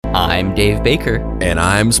I'm Dave Baker. And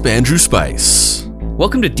I'm Spandrew Spice.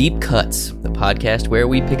 Welcome to Deep Cuts, the podcast where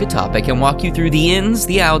we pick a topic and walk you through the ins,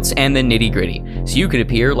 the outs, and the nitty-gritty, so you could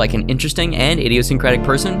appear like an interesting and idiosyncratic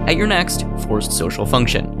person at your next forced social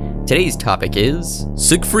function. Today's topic is...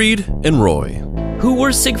 Siegfried and Roy. Who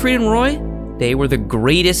were Siegfried and Roy? They were the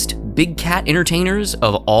greatest big cat entertainers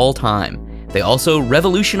of all time. They also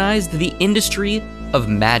revolutionized the industry of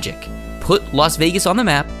magic, put Las Vegas on the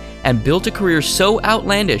map, and built a career so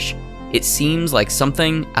outlandish, it seems like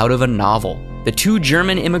something out of a novel. The two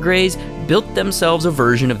German immigrants built themselves a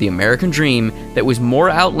version of the American dream that was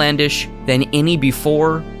more outlandish than any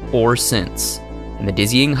before or since. And the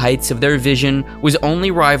dizzying heights of their vision was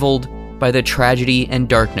only rivaled by the tragedy and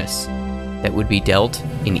darkness that would be dealt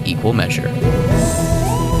in equal measure.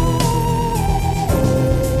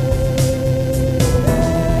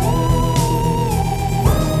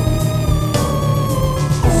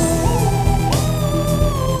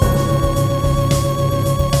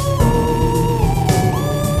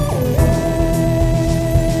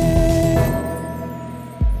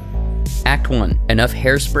 Act 1. Enough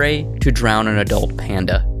hairspray to drown an adult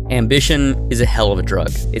panda. Ambition is a hell of a drug.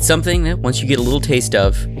 It's something that once you get a little taste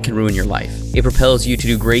of, it can ruin your life. It propels you to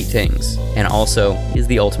do great things, and also is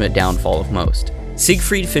the ultimate downfall of most.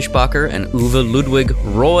 Siegfried Fischbacher and Uwe Ludwig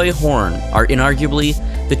Roy Horn are inarguably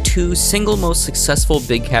the two single most successful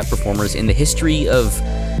big cat performers in the history of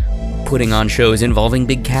putting on shows involving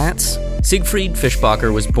big cats. Siegfried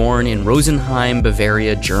Fischbacher was born in Rosenheim,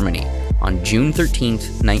 Bavaria, Germany, on June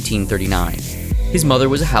 13th, 1939. His mother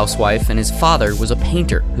was a housewife and his father was a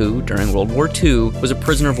painter who, during World War II, was a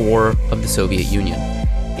prisoner of war of the Soviet Union.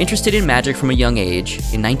 Interested in magic from a young age,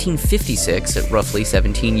 in 1956, at roughly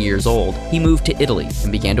 17 years old, he moved to Italy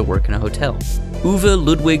and began to work in a hotel. Uwe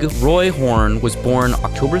Ludwig Roy Horn was born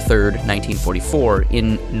October 3rd, 1944,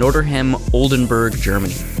 in Norderham, Oldenburg,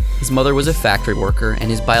 Germany. His mother was a factory worker,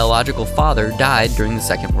 and his biological father died during the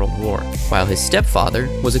Second World War, while his stepfather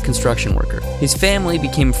was a construction worker. His family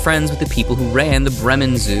became friends with the people who ran the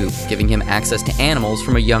Bremen Zoo, giving him access to animals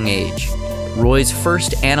from a young age. Roy's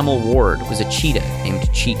first animal ward was a cheetah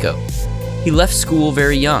named Chico. He left school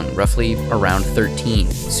very young, roughly around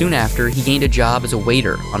 13. Soon after, he gained a job as a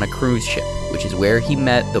waiter on a cruise ship, which is where he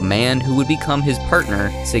met the man who would become his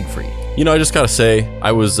partner, Siegfried. You know, I just gotta say,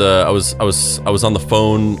 I was on the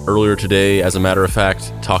phone earlier today, as a matter of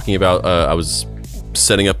fact, talking about I was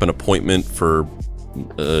setting up an appointment for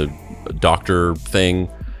a doctor thing,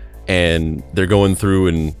 and they're going through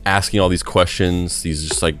and asking all these questions, these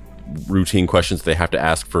just like routine questions they have to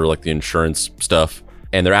ask for like the insurance stuff.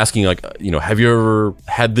 And they're asking like, you know, have you ever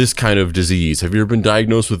had this kind of disease? Have you ever been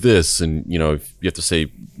diagnosed with this? And, you know, if you have to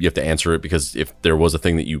say, you have to answer it, because if there was a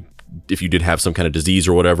thing that if you did have some kind of disease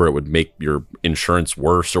or whatever, it would make your insurance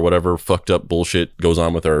worse or whatever fucked up bullshit goes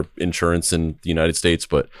on with our insurance in the United States.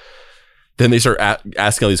 But then they start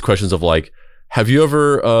asking all these questions of like, have you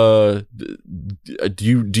ever, have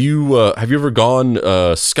you ever gone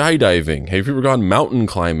skydiving? Have you ever gone mountain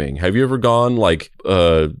climbing? Have you ever gone like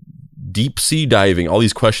deep sea diving? All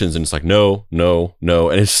these questions, and it's like no.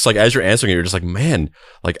 And it's just like, as you're answering it, you're just like, man,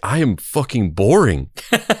 like I am fucking boring.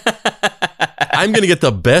 I'm gonna get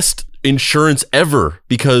the best insurance ever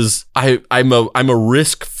because I'm a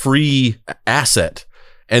risk-free asset.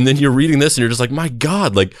 And then you're reading this and you're just like, my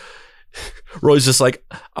God, like Roy's just like,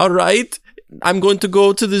 all right, I'm going to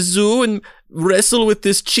go to the zoo and wrestle with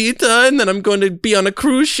this cheetah, and then I'm going to be on a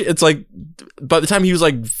cruise ship. It's like, by the time he was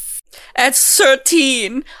like, at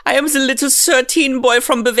 13, I am the little 13 boy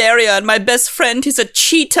from Bavaria, and my best friend is a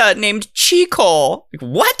cheetah named Chico. Like,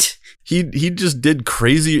 what? He just did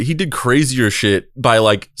crazy. He did crazier shit by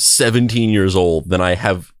like 17 years old than I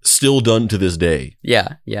have still done to this day.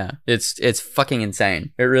 Yeah. It's fucking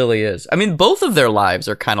insane. It really is. I mean, both of their lives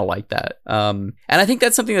are kind of like that. And I think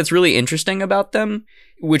that's something that's really interesting about them,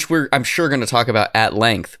 which I'm sure going to talk about at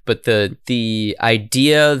length. But the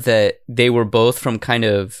idea that they were both from kind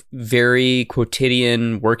of very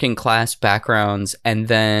quotidian working class backgrounds, and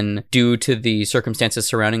then due to the circumstances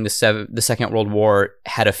surrounding the Second World War,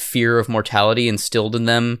 had a fear of mortality instilled in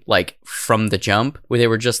them, like from the jump, where they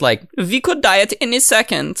were just like, we could die at any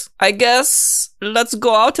second. I guess let's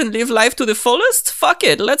go out and live life to the fullest. Fuck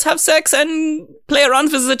it. Let's have sex and play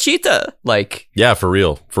around with the cheetah. Like, yeah, for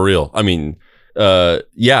real. I mean, I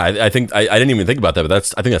think I didn't even think about that,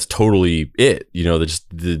 but I think that's totally it. You know,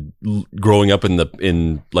 the growing up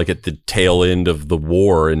in like at the tail end of the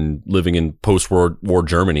war and living in post-war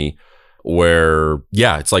Germany, where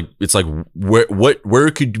it's like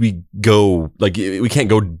where could we go? Like, we can't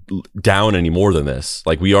go down any more than this.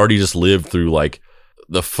 Like, we already just lived through like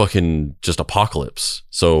the fucking just apocalypse.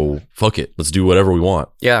 So fuck it, let's do whatever we want.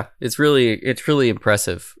 Yeah, it's really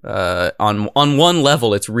impressive. On one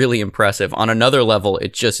level, it's really impressive. On another level,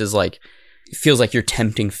 it just is like, it feels like you're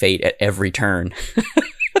tempting fate at every turn.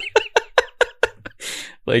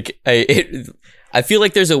 Like I feel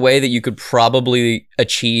like there's a way that you could probably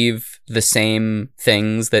achieve the same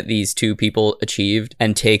things that these two people achieved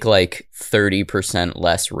and take like 30%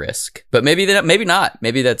 less risk. But maybe not.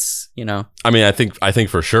 Maybe that's, you know. I mean, I think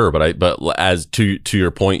for sure. But as to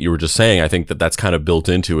your point, you were just saying, I think that's kind of built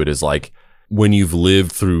into it, is like, when you've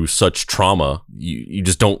lived through such trauma, you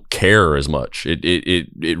just don't care as much.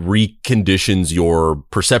 It reconditions your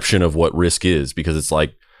perception of what risk is, because it's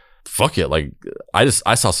like, fuck it. Like I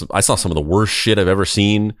saw some of the worst shit I've ever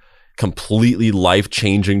seen. Completely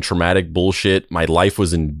life-changing, traumatic bullshit. My life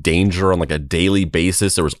was in danger on like a daily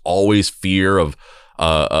basis. There was always fear of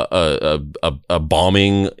a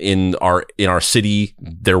bombing in our city.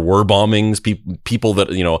 There were bombings. People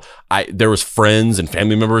that, you know, there was friends and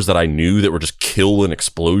family members that I knew that were just killed in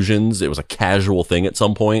explosions. It was a casual thing at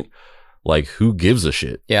some point. Like, who gives a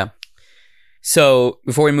shit? Yeah. So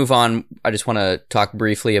before we move on, I just want to talk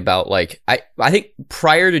briefly about, like, I think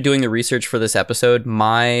prior to doing the research for this episode,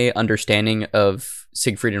 my understanding of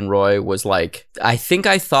Siegfried and Roy was like, I think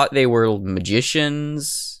I thought they were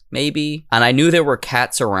magicians, maybe. And I knew there were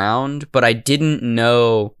cats around, but I didn't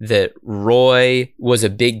know that Roy was a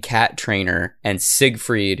big cat trainer and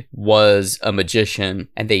Siegfried was a magician,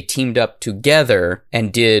 and they teamed up together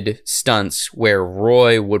and did stunts where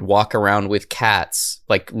Roy would walk around with cats,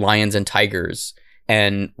 like lions and tigers,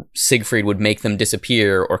 and Siegfried would make them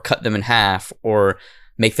disappear or cut them in half or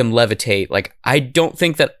make them levitate. Like, I don't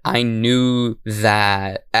think that I knew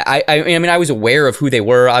that. I mean, I was aware of who they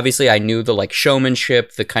were. Obviously, I knew the, like,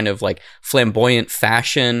 showmanship, the kind of, like, flamboyant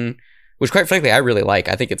fashion, which, quite frankly, I really like.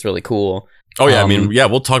 I think it's really cool. Oh, yeah. I mean, yeah,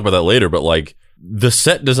 we'll talk about that later. But, like, the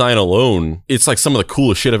set design alone, it's, like, some of the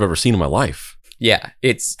coolest shit I've ever seen in my life. Yeah,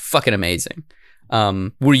 it's fucking amazing.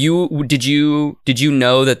 Did you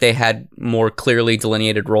know that they had more clearly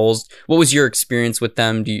delineated roles? What was your experience with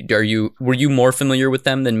them? Were you more familiar with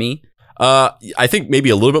them than me? I think maybe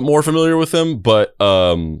a little bit more familiar with them, but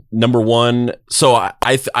number one, so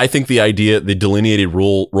I think the delineated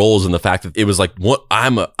roles and the fact that it was like, what,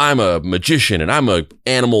 I'm a magician and I'm a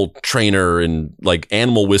animal trainer and like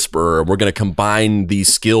animal whisperer, and we're gonna combine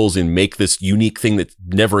these skills and make this unique thing that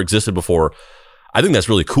never existed before. I think that's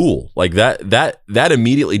really cool. Like that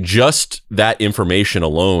immediately, just that information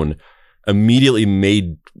alone immediately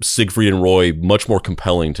made Siegfried and Roy much more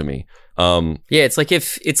compelling to me. Yeah, it's like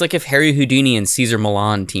if Harry Houdini and Caesar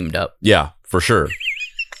Milan teamed up. Yeah, for sure.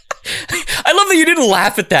 I love that you didn't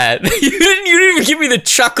laugh at that. You didn't even give me the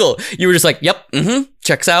chuckle. You were just like, "Yep,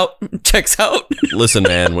 checks out." Listen,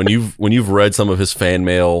 man, when you've read some of his fan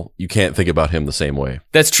mail, you can't think about him the same way.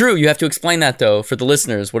 That's true. You have to explain that though for the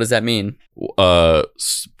listeners. What does that mean?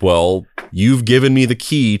 Well, you've given me the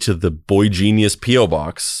key to the Boy Genius PO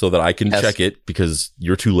box so that I can check it, because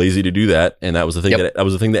you're too lazy to do that, and that was the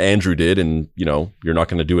thing that Andrew did, and you know you're not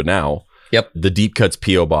going to do it now. Yep. The Deep Cuts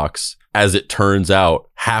PO box, as it turns out,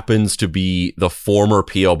 happens to be the former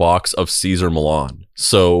PO box of Caesar Milan.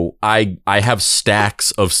 So I have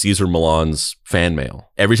stacks of Caesar Milan's fan mail.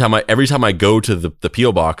 Every time I go to the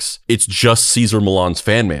PO box, it's just Caesar Milan's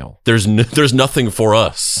fan mail. There's nothing for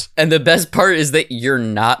us. And the best part is that you're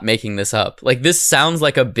not making this up. Like, this sounds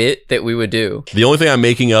like a bit that we would do. The only thing I'm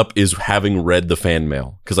making up is having read the fan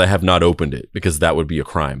mail, because I have not opened it, because that would be a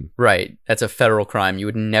crime. Right. That's a federal crime. You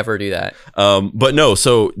would never do that. But no,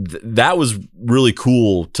 so that was really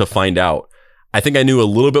cool to find out. I think I knew a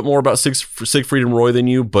little bit more about Siegfried and Roy than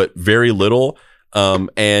you, but very little.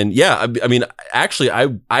 And yeah, I mean, actually,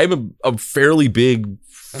 I'm a fairly big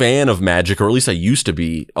fan of magic, or at least I used to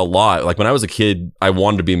be a lot. Like when I was a kid, I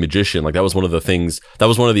wanted to be a magician. Like that was one of the things, that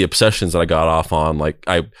was one of the obsessions that I got off on. Like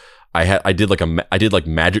I did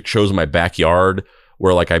magic shows in my backyard,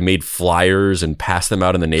 where like I made flyers and passed them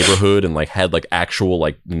out in the neighborhood, and like had like actual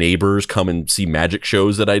like neighbors come and see magic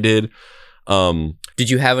shows that I did. Did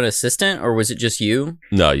you have an assistant, or was it just you?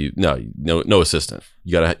 No assistant.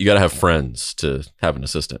 You gotta have friends to have an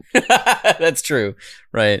assistant. That's true.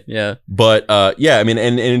 Right. Yeah. But, yeah, I mean,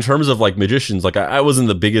 and in terms of like magicians, like I wasn't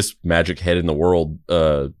the biggest magic head in the world.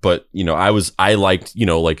 But you know, I liked, you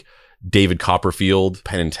know, like David Copperfield,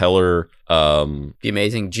 Penn and Teller, The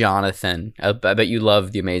Amazing Jonathan. I bet you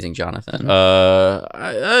love The Amazing Jonathan.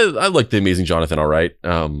 I like The Amazing Jonathan. All right.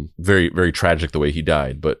 Very, very tragic the way he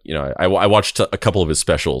died. But you know, I watched a couple of his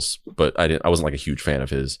specials, but I wasn't like a huge fan of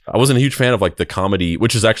his. I wasn't a huge fan of like the comedy,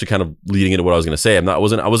 which is actually kind of leading into what I was going to say. I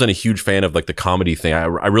wasn't a huge fan of like the comedy thing. I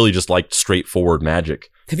really just liked straightforward magic.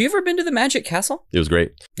 Have you ever been to the Magic Castle? It was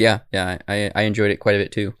great. Yeah. I enjoyed it quite a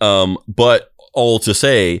bit too. But all to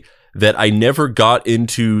say that I never got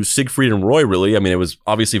into Siegfried and Roy, really. I mean, I was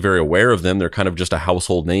obviously very aware of them. They're kind of just a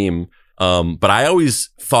household name. But I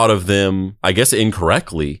always thought of them, I guess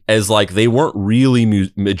incorrectly, as like they weren't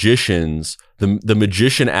really magicians. The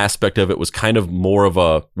magician aspect of it was kind of more of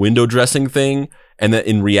a window dressing thing. And that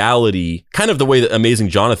in reality, kind of the way that Amazing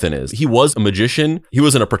Jonathan is. He was a magician. He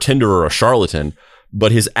wasn't a pretender or a charlatan.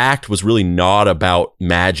 But his act was really not about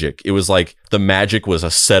magic. It was like the magic was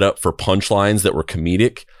a setup for punchlines that were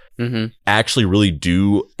comedic. Actually really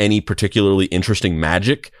do any particularly interesting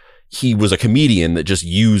magic. He was a comedian that just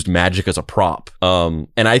used magic as a prop. And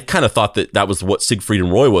I kind of thought that was what Siegfried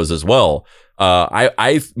and Roy was as well.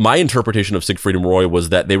 My interpretation of Siegfried and Roy was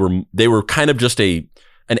that they were kind of just an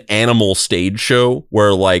animal stage show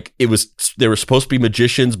where like they were supposed to be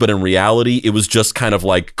magicians, but in reality, it was just kind of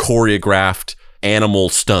like choreographed animal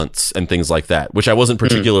stunts and things like that, which I wasn't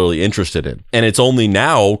particularly interested in. And it's only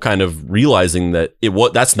now kind of realizing that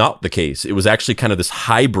that's not the case. It was actually kind of this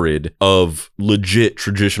hybrid of legit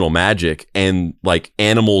traditional magic and like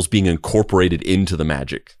animals being incorporated into the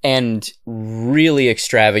magic. And really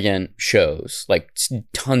extravagant shows, like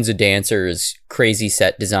tons of dancers, crazy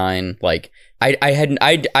set design. Like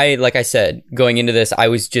I like I said, going into this, I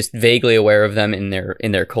was just vaguely aware of them in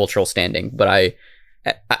their cultural standing, but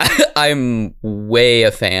I'm way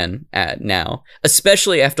a fan now,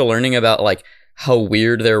 especially after learning about like how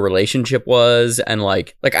weird their relationship was. And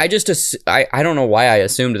like I don't know why I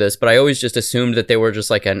assumed this, but I always just assumed that they were just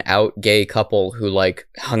like an out gay couple who like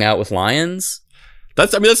hung out with lions.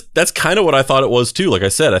 That's kind of what I thought it was too. Like I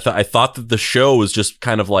said, I thought that the show was just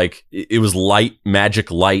kind of like, it was magic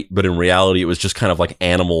light, but in reality, it was just kind of like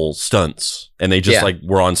animal stunts. And they just like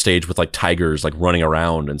were on stage with like tigers, like running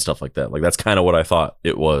around and stuff like that. Like that's kind of what I thought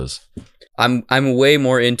it was. I'm way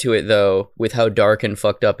more into it though, with how dark and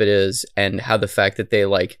fucked up it is, and how the fact that they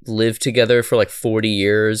like lived together for like 40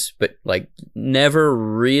 years, but like never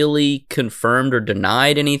really confirmed or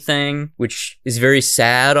denied anything, which is very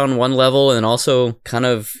sad on one level, and also kind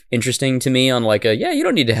of interesting to me on like you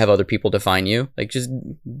don't need to have other people define you. Like just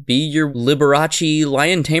be your Liberace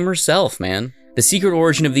lion tamer self, man. The secret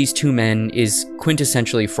origin of these two men is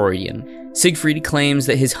quintessentially Freudian. Siegfried claims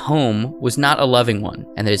that his home was not a loving one,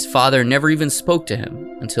 and that his father never even spoke to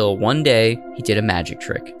him until one day he did a magic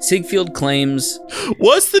trick. Siegfried claims,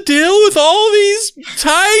 "What's the deal with all these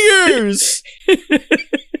tigers?"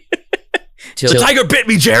 The tiger bit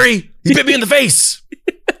me, Jerry! He bit me in the face!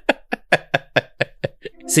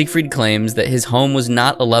 Siegfried claims that his home was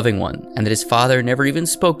not a loving one, and that his father never even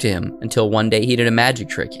spoke to him until one day he did a magic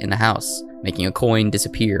trick in the house, making a coin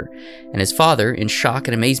disappear, and his father, in shock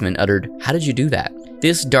and amazement, uttered, "How did you do that?"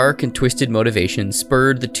 This dark and twisted motivation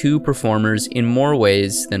spurred the two performers in more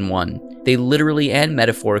ways than one. They literally and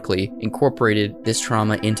metaphorically incorporated this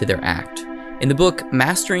trauma into their act. In the book,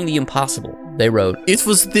 Mastering the Impossible, they wrote, "It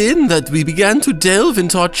was then that we began to delve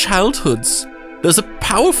into our childhoods. There's a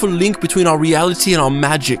powerful link between our reality and our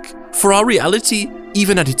magic. For our reality,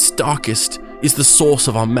 even at its darkest, is the source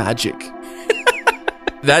of our magic."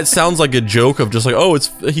 That sounds like a joke of just like, oh,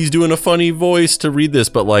 he's doing a funny voice to read this,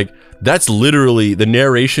 but like that's literally the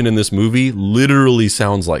narration in this movie. Literally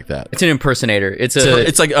sounds like that. It's an impersonator. It's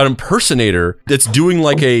like an impersonator that's doing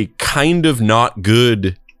like a kind of not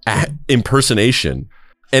good impersonation,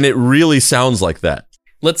 and it really sounds like that.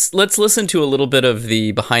 Let's listen to a little bit of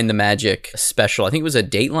the Behind the Magic special. I think it was a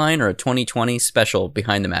Dateline or a 2020 special,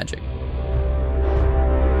 Behind the Magic.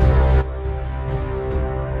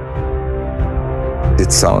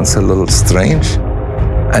 It sounds a little strange.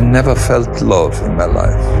 I never felt love in my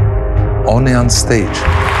life, only on stage.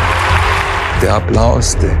 The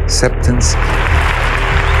applause, the acceptance.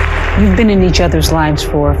 You've been in each other's lives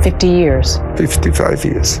for 50 years. 55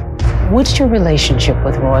 years. What's your relationship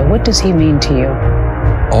with Roy? What does he mean to you?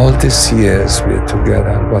 All these years we're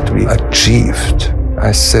together, what we achieved.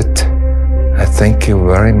 I said, I thank you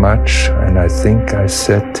very much. And I think I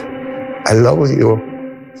said, I love you.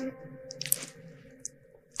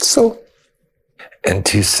 So, and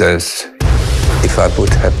he says, if I would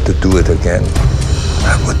have to do it again,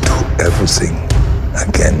 I would do everything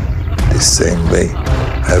again the same way.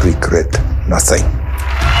 I regret nothing.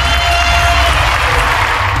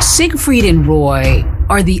 Siegfried and Roy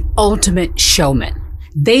are the ultimate showmen.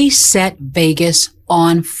 They set Vegas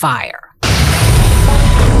on fire.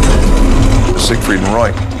 Siegfried and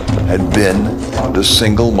Roy had been the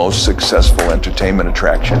single most successful entertainment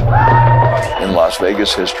attraction in Las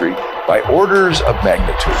Vegas history by orders of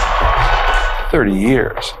magnitude. 30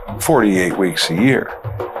 years, 48 weeks a year,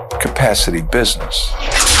 capacity business.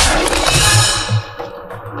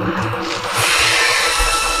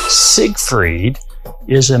 Siegfried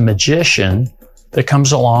is a magician that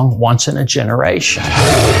comes along once in a generation.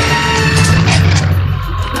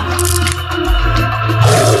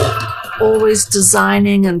 Always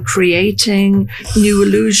designing and creating new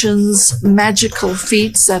illusions, magical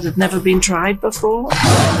feats that had never been tried before.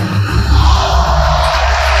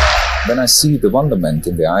 When I see the wonderment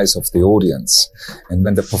in the eyes of the audience, and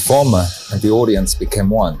when the performer and the audience became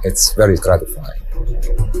one, it's very gratifying.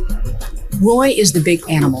 Roy is the big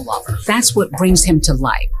animal lover. That's what brings him to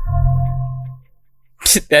life.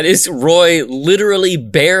 That is Roy literally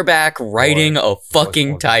bareback riding a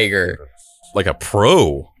fucking tiger. Like a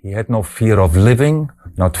pro. He had no fear of living,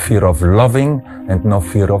 not fear of loving, and no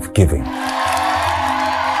fear of giving.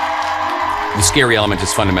 The scary element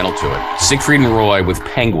is fundamental to it. Siegfried and Roy with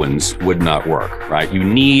penguins would not work, right? You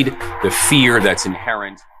need the fear that's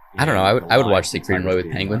inherent. I don't know. I would watch Siegfried and Roy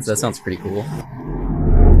with penguins. That sounds pretty cool.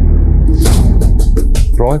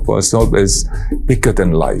 Roy was always bigger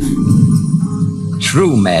than life.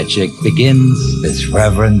 True magic begins with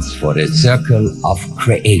reverence for the circle of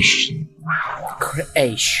creation.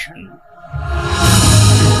 Creation.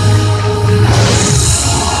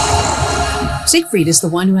 Siegfried is the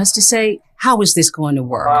one who has to say, how is this going to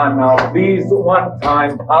work? Now, please, one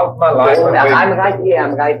time out my life.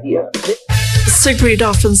 I'm right here. Siegfried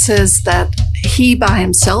often says that he by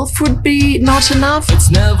himself would be not enough.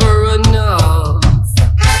 It's never enough.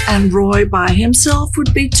 And Roy by himself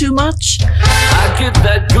would be too much. I get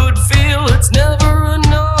that good feel, it's never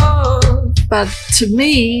enough. But to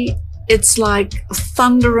me, it's like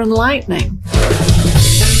thunder and lightning.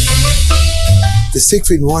 The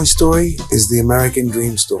Siegfried and Roy story is the American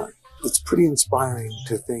dream story. It's pretty inspiring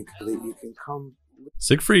to think that you can come.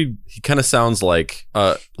 Siegfried, he kind of sounds like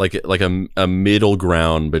a middle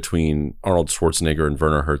ground between Arnold Schwarzenegger and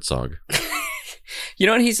Werner Herzog. You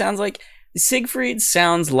know what he sounds like? Siegfried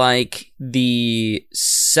sounds like the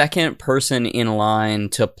second person in line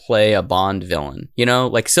to play a Bond villain. You know,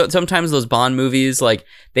 like so sometimes those Bond movies, like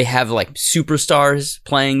they have like superstars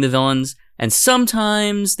playing the villains. And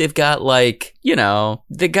sometimes they've got like, you know,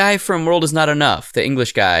 the guy from World Is Not Enough, the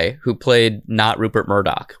English guy who played not Rupert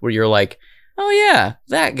Murdoch, where you're like, oh yeah,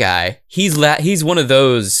 that guy. He's one of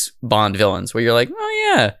those Bond villains where you're like,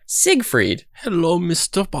 oh yeah, Siegfried. Hello,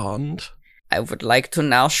 Mr. Bond. I would like to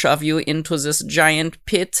now shove you into this giant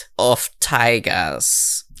pit of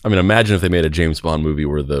tigers. I mean, imagine if they made a James Bond movie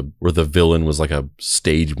where the villain was like a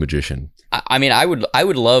stage magician. I mean, I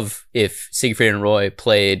would love if Siegfried and Roy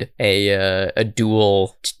played a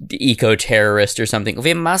dual eco-terrorist or something.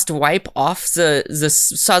 We must wipe off the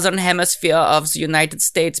southern hemisphere of the United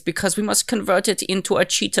States because we must convert it into a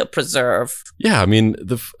cheetah preserve. Yeah, I mean,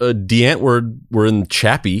 the DeAnt were in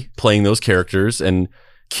Chappie playing those characters, and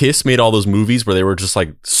Kiss made all those movies where they were just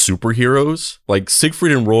like superheroes. Like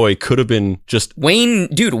Siegfried and Roy could have been just Wayne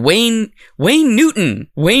Newton. Wayne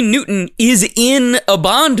Newton is in a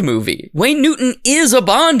Bond movie. Wayne Newton is a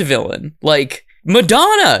Bond villain. Like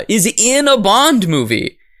Madonna is in a Bond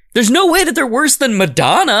movie. There's no way that they're worse than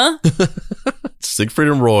Madonna. Siegfried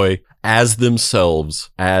and Roy as themselves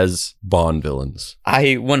as Bond villains.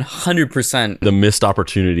 I 100%. The missed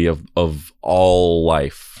opportunity of all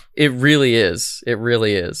life. It really is. It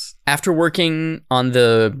really is. After working on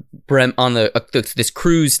this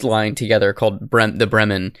cruise line together called the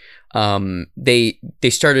Bremen, they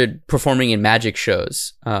started performing in magic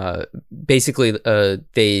shows. Basically,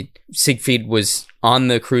 Siegfried was on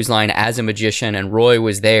the cruise line as a magician, and Roy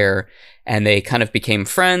was there, and they kind of became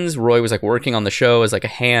friends. Roy was like working on the show as like a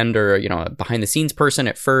hand or a behind the scenes person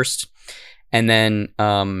at first, and then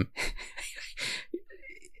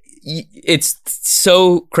it's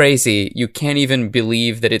so crazy. You can't even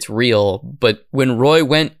believe that it's real. But when Roy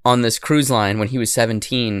went on this cruise line when he was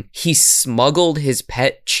 17, he smuggled his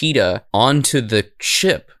pet cheetah onto the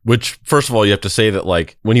ship. Which, first of all, you have to say that,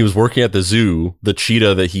 like, when he was working at the zoo, the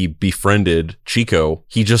cheetah that he befriended, Chico,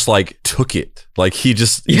 he just, like, took it. Like,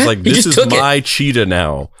 he's like, this is my cheetah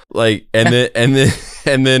now. Like, and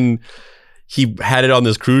then he had it on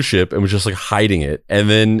this cruise ship and was just like hiding it. And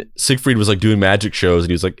then Siegfried was like doing magic shows, and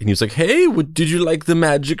he was like, hey, did you like the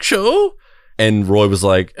magic show? And Roy was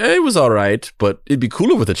like, it was all right, but it'd be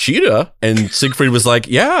cooler with a cheetah. And Siegfried was like,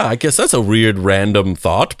 yeah, I guess that's a weird random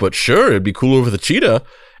thought, but sure, it'd be cooler with a cheetah.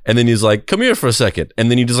 And then he's like, come here for a second. And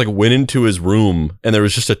then he just like went into his room and there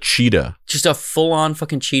was just a cheetah. Just a full-on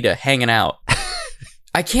fucking cheetah hanging out.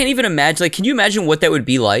 I can't even imagine, like, can you imagine what that would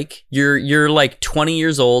be like? You're like 20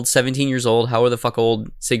 years old, 17 years old, however the fuck old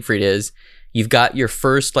Siegfried is. You've got your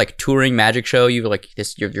first like touring magic show. You've like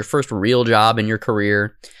your first real job in your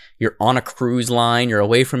career. You're on a cruise line. You're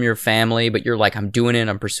away from your family, but you're like, I'm doing it.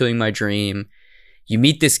 I'm pursuing my dream. You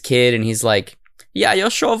meet this kid and he's like, yeah, your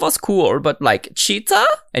show was cool, but like cheetah?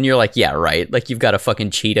 And you're like, yeah, right. Like you've got a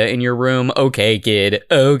fucking cheetah in your room. Okay, kid.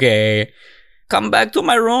 Okay. Come back to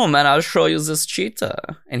my room and I'll show you this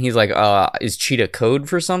cheetah. And he's like, is cheetah code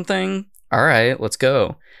for something? All right, let's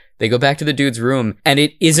go. They go back to the dude's room and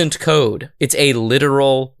it isn't code. It's a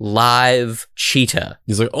literal live cheetah.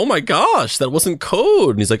 He's like, oh my gosh, that wasn't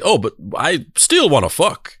code. And he's like, oh, but I still want to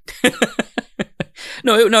fuck.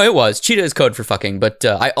 No, it was. Cheetah is code for fucking, but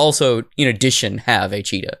I also, in addition, have a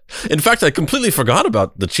cheetah. In fact, I completely forgot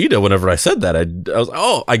about the cheetah whenever I said that. I was,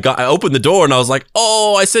 I opened the door and I was like,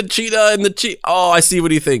 oh, I said cheetah and the cheetah. Oh, I see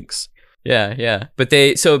what he thinks. Yeah. But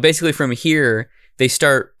so basically from here, they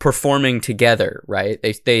start performing together, right?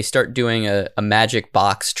 They start doing a magic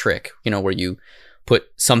box trick, where you put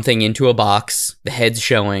something into a box, the head's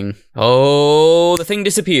showing. Oh, the thing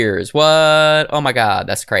disappears. What? Oh my God,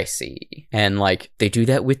 that's crazy. And like they do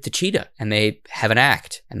that with the cheetah and they have an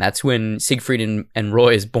act. And that's when Siegfried and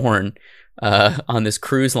Roy is born on this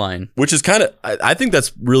cruise line. Which is kind of, I think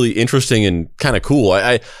that's really interesting and kind of cool.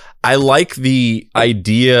 I like the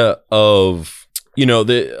idea of,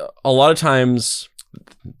 a lot of times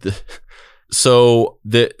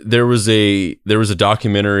there was a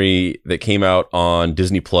documentary that came out on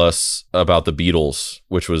Disney Plus about the Beatles,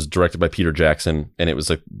 which was directed by Peter Jackson, and it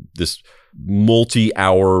was like this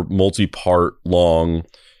multi-hour, multi-part long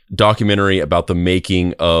documentary about the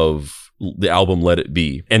making of the album Let It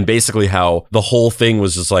Be, and basically how the whole thing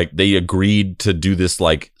was just like they agreed to do this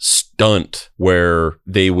like stunt where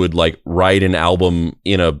they would like write an album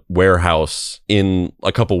in a warehouse in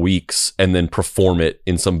a couple weeks and then perform it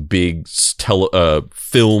in some big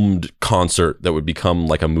filmed concert that would become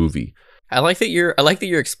like a movie. I like that you're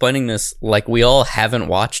explaining this like we all haven't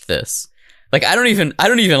watched this. Like I don't even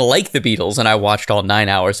like the Beatles and I watched all 9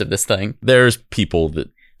 hours of this thing. There's people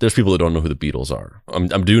that don't know who the Beatles are.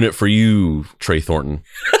 I'm doing it for you, Trey Thornton.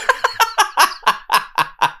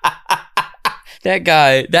 That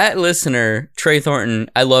guy, that listener, Trey Thornton,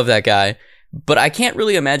 I love that guy. But I can't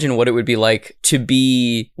really imagine what it would be like to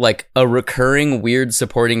be like a recurring weird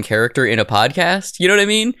supporting character in a podcast. You know what I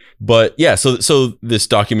mean? But yeah, so this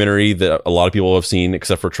documentary that a lot of people have seen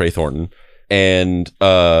except for Trey Thornton. And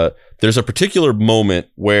there's a particular moment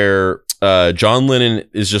where John Lennon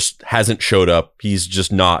hasn't showed up. He's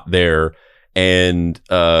just not there. And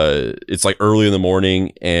it's like early in the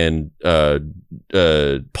morning and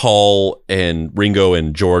Paul and Ringo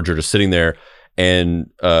and George are just sitting there, and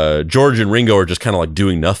George and Ringo are just kind of like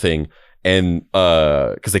doing nothing, and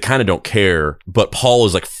because they kind of don't care, but Paul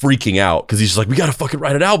is like freaking out because he's just like, we gotta fucking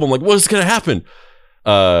write an album, like what's gonna happen?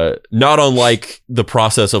 Not unlike the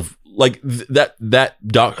process of like that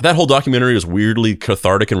whole documentary was weirdly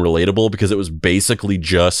cathartic and relatable because it was basically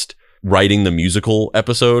just writing the musical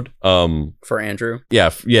episode for Andrew. Yeah,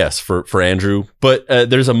 yes, for Andrew. But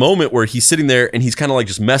there's a moment where he's sitting there and he's kind of like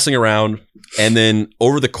just messing around, and then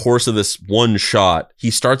over the course of this one shot, he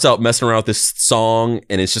starts out messing around with this song,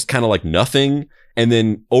 and it's just kind of like nothing. And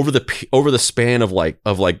then over the span of like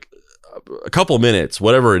a couple minutes,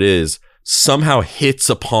 whatever it is, somehow hits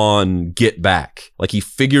upon Get Back. Like he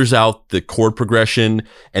figures out the chord progression,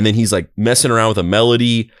 and then he's like messing around with a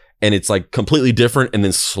melody, and it's like completely different, and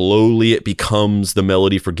then slowly it becomes the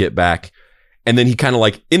melody for Get Back. And then he kind of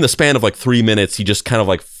like, in the span of like 3 minutes, he just kind of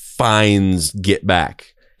like finds Get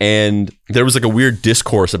Back. And there was like a weird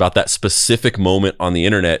discourse about that specific moment on the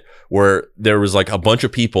internet where there was like a bunch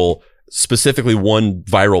of people, specifically one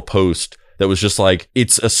viral post that was just like,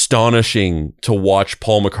 it's astonishing to watch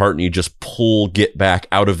Paul McCartney just pull Get Back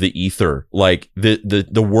out of the ether. Like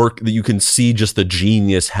the work that you can see, just the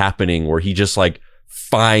genius happening where he just like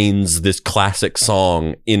finds this classic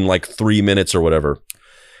song in like 3 minutes or whatever.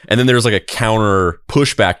 And then there's like a counter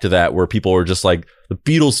pushback to that where people are just like, the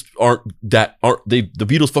Beatles the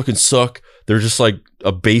Beatles fucking suck. They're just like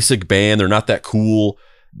a basic band. They're not that cool.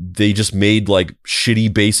 They just made like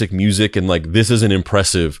shitty basic music, and like this isn't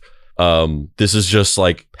impressive. This is just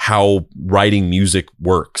like how writing music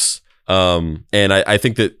works. And I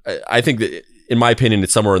think that in my opinion,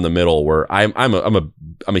 it's somewhere in the middle where I'm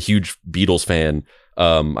a huge Beatles fan.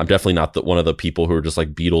 I'm definitely not one of the people who are just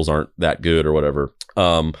like Beatles aren't that good or whatever.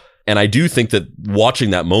 And I do think that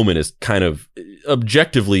watching that moment is kind of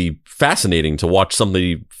objectively fascinating to watch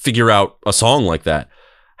somebody figure out a song like that.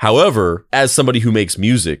 However, as somebody who makes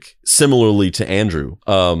music, similarly to Andrew,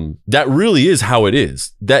 that really is how it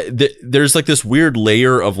is. That there's like this weird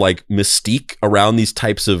layer of like mystique around these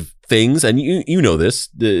types of things. And you know this,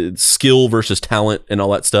 the skill versus talent and all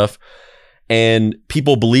that stuff. And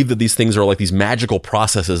people believe that these things are like these magical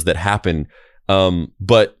processes that happen.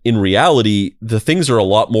 But in reality, the things are a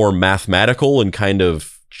lot more mathematical and kind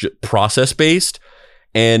of process based.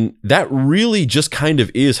 And that really just kind of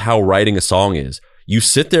is how writing a song is. You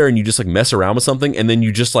sit there and you just like mess around with something, and then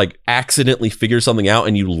you just like accidentally figure something out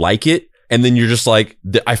and you like it. And then you're just like,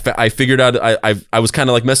 I figured out, I was kind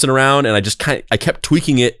of like messing around, and I kept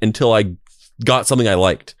tweaking it until I got something I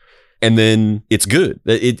liked. And then it's good.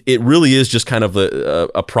 It really is just kind of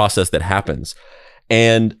a process that happens.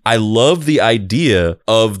 And I love the idea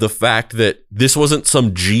of the fact that this wasn't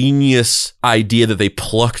some genius idea that they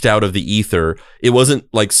plucked out of the ether. It wasn't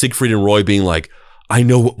like Siegfried and Roy being like, I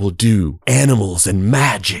know what we'll do, animals and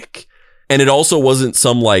magic. And it also wasn't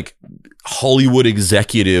some like Hollywood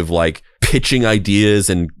executive like pitching ideas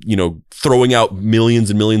and, you know, throwing out millions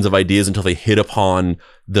and millions of ideas until they hit upon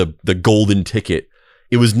the golden ticket.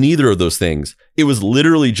 It was neither of those things. It was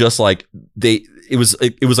literally just like it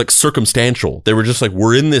was like circumstantial. They were just like,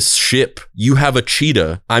 we're in this ship. You have a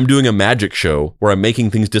cheetah. I'm doing a magic show where I'm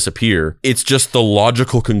making things disappear. It's just the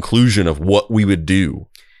logical conclusion of what we would do.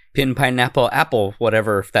 Pin, pineapple, apple,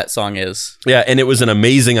 whatever that song is. Yeah, and it was an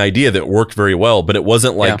amazing idea that worked very well, but it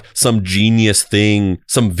wasn't like some genius thing,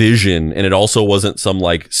 some vision, and it also wasn't some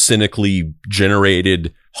like cynically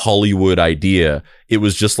generated Hollywood idea. It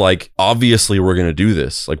was just like, obviously we're going to do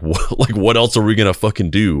this. Like what else are we going to fucking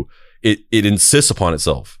do? It insists upon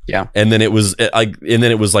itself. Yeah. And then it was like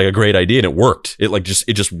a great idea, and it worked. It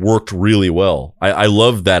just worked really well. I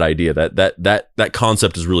love that idea. That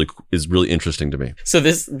concept is really interesting to me. So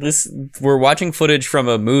this we're watching footage from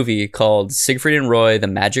a movie called Siegfried and Roy: The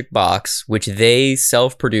Magic Box, which they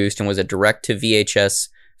self-produced and was a direct to VHS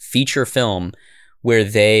feature film where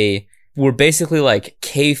they were basically like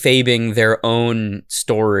kayfabing their own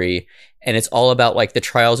story. And it's all about like the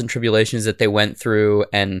trials and tribulations that they went through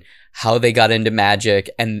and how they got into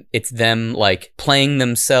magic. And it's them like playing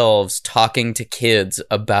themselves, talking to kids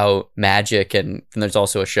about magic. And there's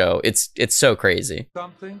also a show. It's so crazy.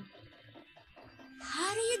 Something?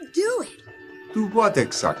 How do you do it? Do what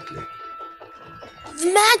exactly?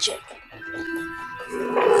 Magic.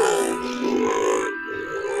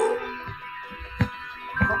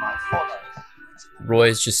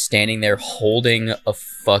 Roy's just standing there holding a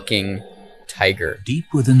fucking tiger. Deep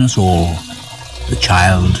within us all, the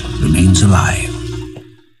child remains alive.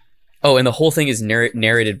 Oh, and the whole thing is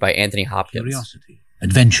narrated by Anthony Hopkins. Curiosity,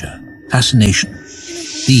 adventure, fascination.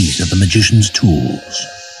 These are the magician's tools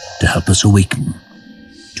to help us awaken,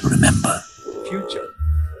 to remember. Future.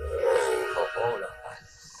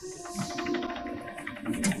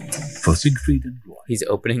 For Siegfried and Roy, he's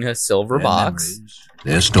opening a silver box.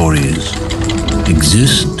 Their stories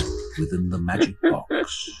exist within the magic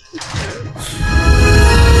box.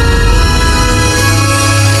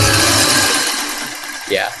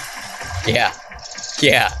 Yeah, dude.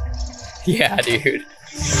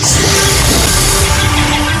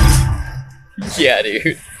 Yeah,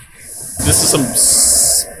 dude. This is some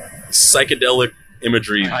psychedelic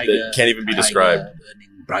imagery that can't even be described.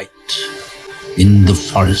 Burning bright in the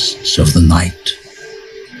forests of the night.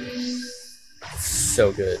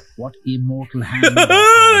 So good. What immortal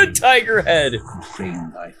hand tiger head.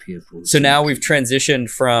 So now we've transitioned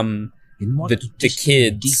from the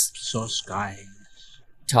kids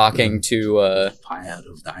talking to fire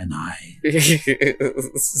of thine eye.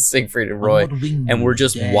 Siegfried and Roy, and we're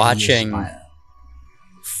just watching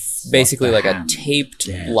basically like a taped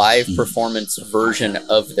live performance version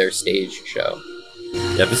of their stage show.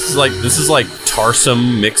 Yeah, this is like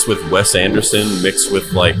Tarsum mixed with Wes Anderson mixed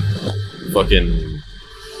with like fucking.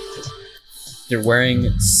 They're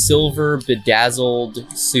wearing silver bedazzled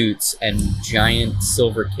suits and giant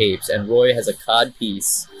silver capes, and Roy has a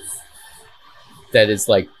codpiece that is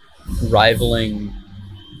like rivaling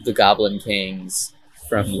the Goblin Kings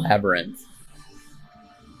from Labyrinth.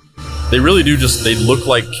 They really do they look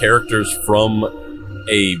like characters from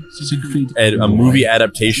a movie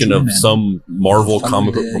adaptation of some Marvel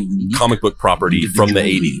comic book property from the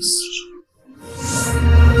 80s.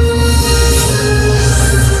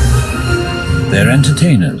 They're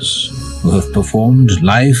entertainers who have performed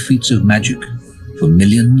live feats of magic for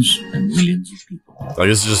millions and millions of people. Like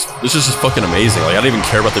this is just fucking amazing. Like I don't even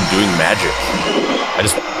care about them doing magic. I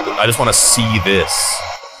just want to see this.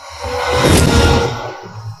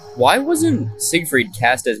 Why wasn't Siegfried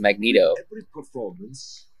cast as Magneto?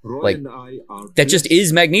 Like, that just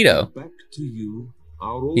is Magneto.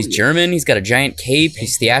 He's German, he's got a giant cape,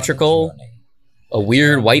 he's theatrical, a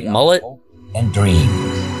weird white mullet. And dream.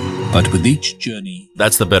 But with each journey,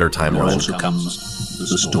 that's the better there timeline. also comes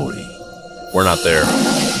the story. We're not there.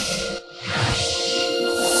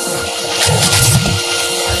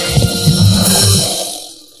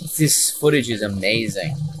 This footage is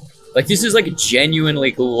amazing. Like, this is like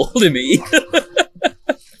genuinely cool to me.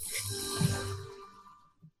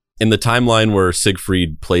 In the timeline where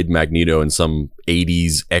Siegfried played Magneto in some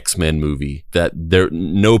 80s X-Men movie, that there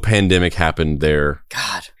no pandemic happened there.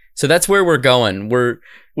 God. So that's where we're going.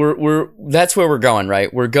 That's where we're going,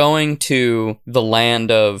 right? We're going to the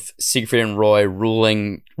land of Siegfried and Roy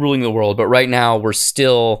ruling the world, but right now we're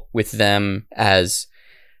still with them as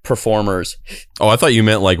performers. Oh, I thought you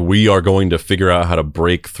meant like we are going to figure out how to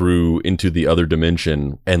break through into the other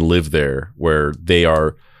dimension and live there, where they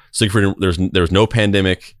are Siegfried. There's no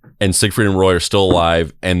pandemic, and Siegfried and Roy are still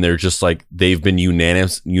alive, and they're just like they've been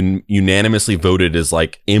unanimously voted as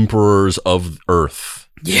like emperors of Earth.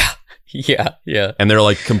 Yeah. And they're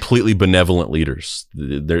like completely benevolent leaders.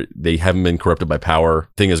 They haven't been corrupted by power.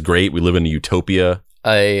 Thing is great. We live in a utopia.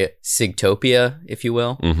 A Sigtopia, if you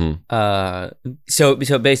will. Mm-hmm. So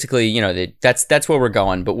basically, you know, that's where we're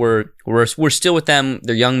going. But we're still with them.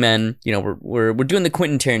 They're young men. You know, we're doing the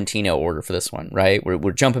Quentin Tarantino order for this one, right?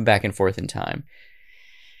 We're jumping back and forth in time.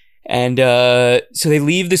 And so they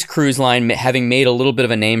leave this cruise line, having made a little bit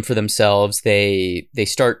of a name for themselves. They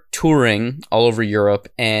start touring all over Europe,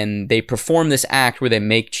 and they perform this act where they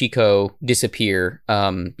make Chico disappear.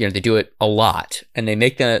 You know, they do it a lot, and they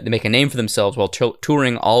make a name for themselves while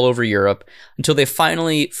touring all over Europe until they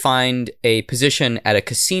finally find a position at a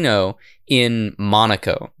casino in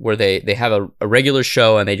Monaco, where they have a regular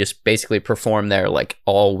show, and they just basically perform there like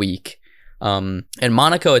all week. And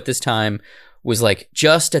Monaco at this time was like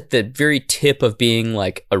just at the very tip of being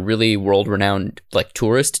like a really world-renowned like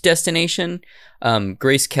tourist destination.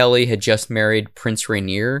 Grace Kelly had just married Prince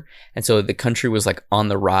Rainier, and so the country was like on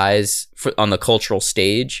the rise on the cultural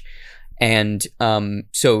stage. And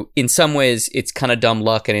so in some ways it's kind of dumb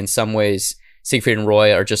luck, and in some ways Siegfried and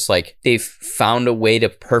Roy are just like they've found a way to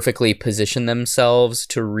perfectly position themselves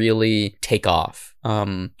to really take off.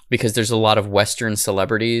 Because there's a lot of Western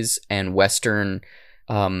celebrities and Western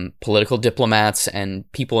political diplomats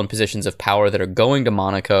and people in positions of power that are going to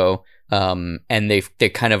Monaco, and they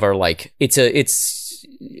kind of are like it's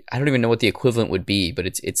I don't even know what the equivalent would be, but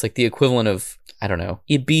it's like the equivalent of, I don't know,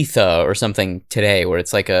 Ibiza or something today, where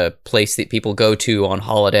it's like a place that people go to on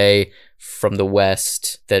holiday from the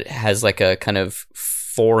West that has like a kind of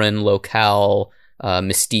foreign locale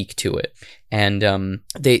mystique to it. And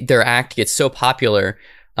their act gets so popular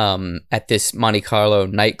at this Monte Carlo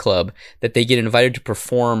nightclub that they get invited to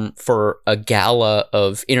perform for a gala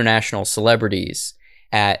of international celebrities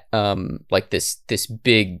at like this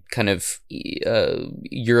big kind of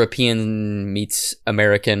European meets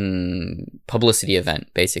American publicity event,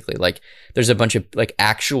 basically. Like there's a bunch of like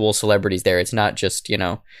actual celebrities there. It's not just, you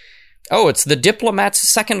know, oh, it's the diplomat's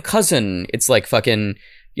second cousin. It's like fucking,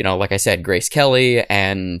 you know, like I said, Grace Kelly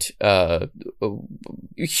and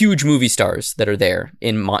huge movie stars that are there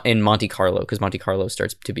in Monte Carlo, because Monte Carlo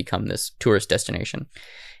starts to become this tourist destination.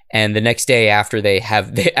 And the next day after they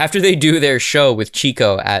do their show with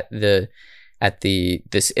Chico at this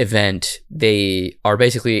event, they are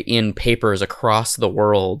basically in papers across the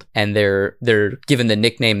world, and they're given the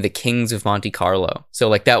nickname the Kings of Monte Carlo. So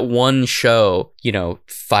like that one show, you know,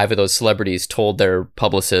 5 of those celebrities told their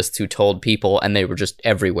publicists, who told people, and they were just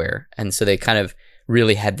everywhere. And so they kind of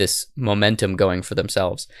really had this momentum going for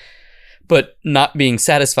themselves. But not being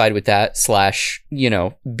satisfied with that, / you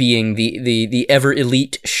know, being the ever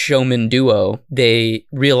elite showman duo, they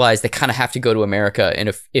realize they kind of have to go to America,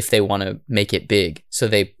 and if they want to make it big. So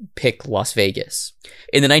they pick Las Vegas.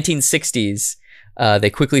 In the 1960s, they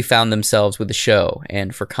quickly found themselves with the show.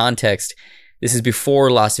 And for context, this is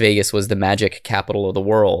before Las Vegas was the magic capital of the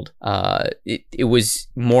world. It was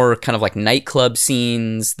more kind of like nightclub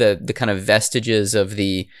scenes, the kind of vestiges of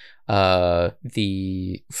the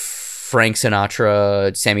Frank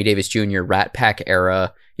Sinatra, Sammy Davis Jr., Rat Pack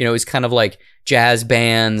era. You know, it was kind of like jazz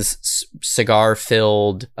bands,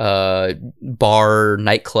 cigar-filled bar,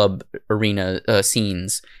 nightclub arena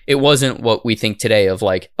scenes. It wasn't what we think today of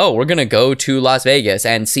like, oh, we're going to go to Las Vegas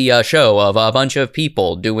and see a show of a bunch of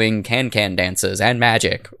people doing can-can dances and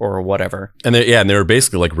magic or whatever. And they were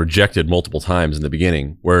basically like rejected multiple times in the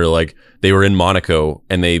beginning, where like they were in Monaco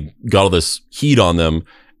and they got all this heat on them.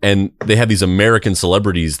 And they had these American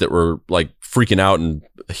celebrities that were like freaking out and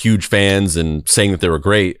huge fans and saying that they were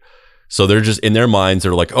great. So they're just in their minds,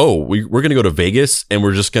 they're like, oh, we're going to go to Vegas and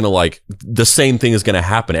we're just going to like, the same thing is going to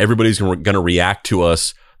happen. Everybody's going to react to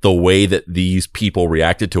us the way that these people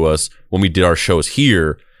reacted to us when we did our shows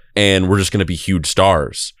here. And we're just going to be huge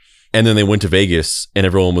stars. And then they went to Vegas and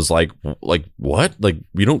everyone was like, what? Like,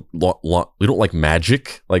 we don't like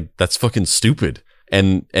magic. Like, that's fucking stupid.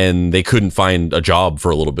 And they couldn't find a job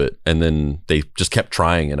for a little bit. And then they just kept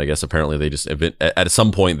trying. And I guess apparently they just, at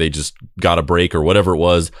some point, they just got a break or whatever it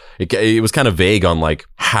was. It was kind of vague on like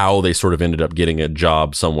how they sort of ended up getting a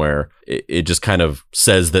job somewhere. It just kind of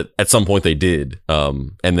says that at some point they did.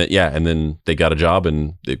 And then they got a job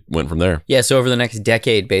and it went from there. Yeah. So over the next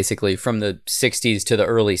decade, basically from the 60s to the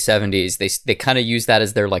early 70s, they kind of use that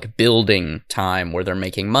as their like building time where they're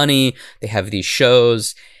making money. They have these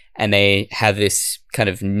shows. And they have this kind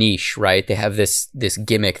of niche, right? They have this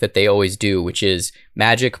gimmick that they always do, which is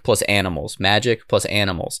magic plus animals.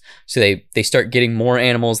 So they start getting more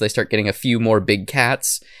animals. They start getting a few more big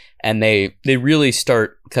cats. And they really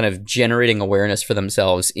start kind of generating awareness for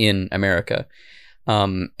themselves in America.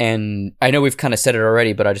 And I know we've kind of said it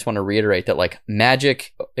already, but I just want to reiterate that like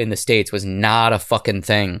magic in the States was not a fucking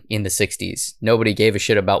thing in the 60s. Nobody gave a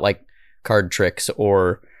shit about like card tricks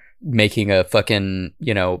or making a fucking,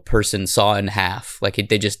 person saw in half. Like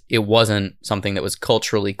it wasn't something that was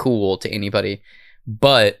culturally cool to anybody.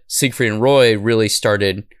 But Siegfried and Roy really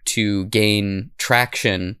started to gain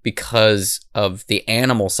traction because of the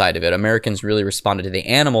animal side of it. Americans really responded to the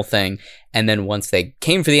animal thing. And then once they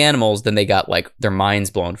came for the animals, then they got like their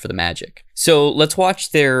minds blown for the magic. So let's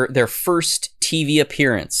watch their first TV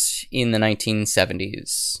appearance in the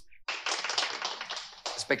 1970s.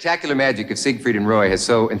 Spectacular magic of Siegfried and Roy has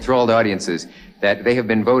so enthralled audiences that they have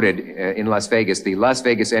been voted in Las Vegas the Las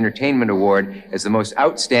Vegas Entertainment Award as the most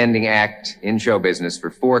outstanding act in show business for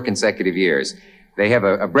 4 consecutive years. They have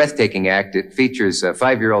a breathtaking act. It features a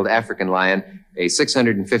 5-year-old African lion, a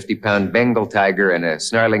 650-pound Bengal tiger, and a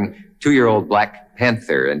snarling 2-year-old Black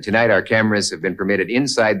Panther. And tonight our cameras have been permitted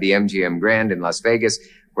inside the MGM Grand in Las Vegas,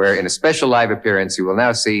 where in a special live appearance you will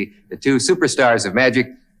now see the 2 superstars of magic,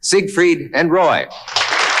 Siegfried and Roy.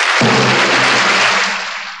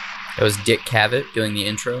 That was Dick Cavett doing the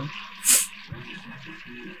intro.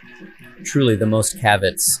 Truly the most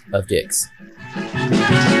Cavets of Dicks.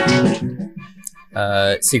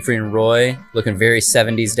 Siegfried and Roy looking very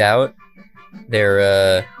 70s out.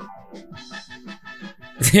 They're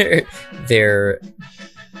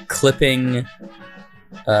clipping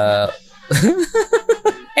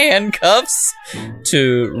handcuffs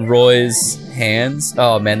to Roy's hands.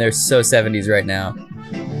 Oh man, they're so 70s right now.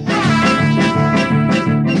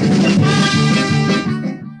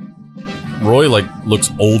 Roy looks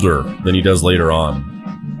older than he does later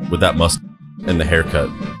on with that mustache and the haircut.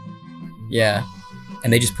 Yeah.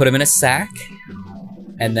 And they just put him in a sack.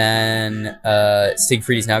 And then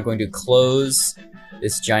Siegfried is now going to close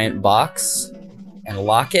this giant box and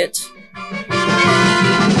lock it.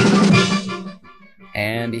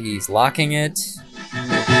 And he's locking it.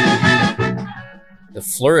 The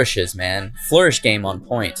flourishes, man. Flourish game on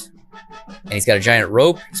point. And he's got a giant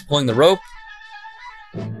rope. He's pulling the rope.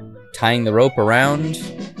 Tying the rope around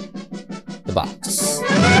the box.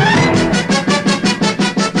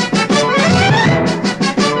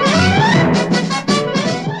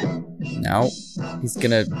 Now he's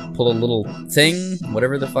gonna pull a little thing,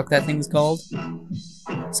 whatever the fuck that thing's called.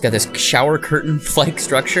 It's got this shower curtain-like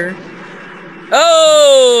structure.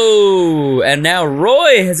 Oh! And now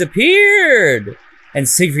Roy has appeared! And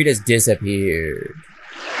Siegfried has disappeared.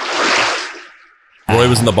 Roy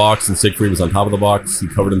was in the box and Siegfried was on top of the box. He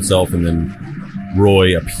covered himself and then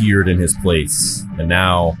Roy appeared in his place. And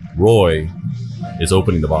now Roy is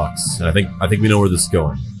opening the box. And I think we know where this is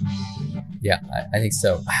going. Yeah, I think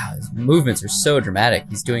so. Wow, his movements are so dramatic.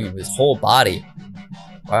 He's doing it with his whole body.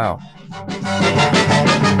 Wow.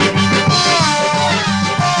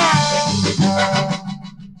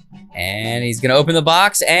 And he's gonna open the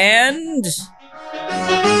box and...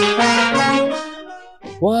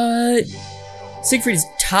 What? Siegfried's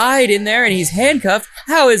tied in there and he's handcuffed.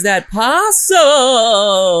 How is that possible?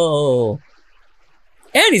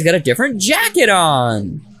 And he's got a different jacket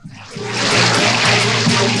on.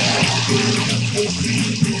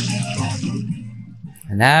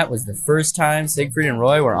 And that was the first time Siegfried and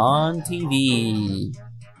Roy were on TV.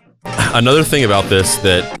 Another thing about this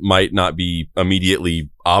that might not be immediately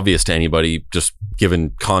obvious to anybody, just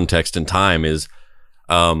given context and time, is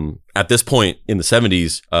at this point in the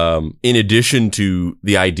 70s, in addition to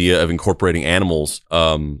the idea of incorporating animals,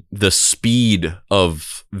 the speed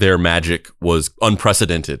of their magic was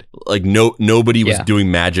unprecedented. Like nobody was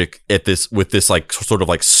doing magic with this like sort of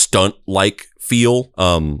like stunt like feel,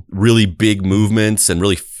 really big movements and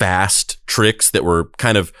really fast tricks that were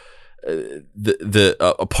kind of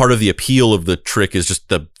a part of the appeal of the trick is just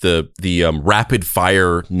the rapid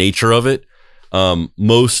fire nature of it.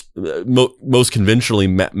 Most conventionally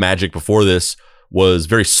magic before this was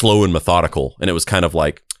very slow and methodical, and it was kind of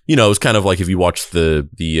like, it was kind of like if you watched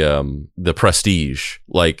the Prestige,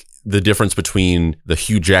 like the difference between the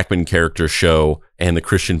Hugh Jackman character show and the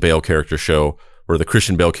Christian Bale character show, where the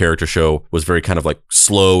Christian Bale character show was very kind of like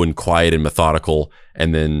slow and quiet and methodical,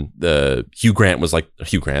 and then the Hugh Jackman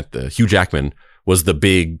was the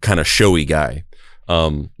big kind of showy guy.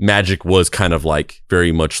 Magic was kind of like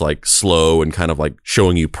very much like slow and kind of like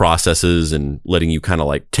showing you processes and letting you kind of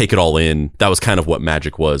like take it all in. That was kind of what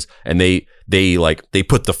magic was. And they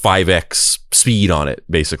put the 5x speed on it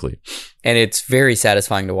basically. And it's very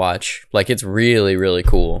satisfying to watch. Like it's really, really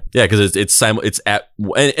cool. Yeah. Cause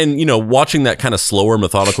watching that kind of slower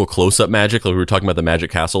methodical close-up magic, like we were talking about the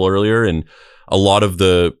Magic Castle earlier, and a lot of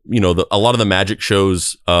the magic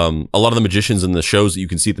shows, a lot of the magicians in the shows that you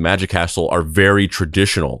can see at the Magic Castle are very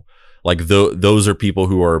traditional. Like those are people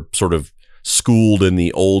who are sort of schooled in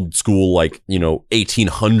the old school, like,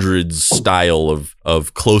 1800s style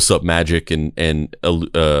of close-up magic and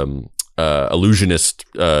illusionist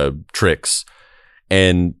tricks.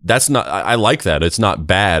 And that's not, I like that. It's not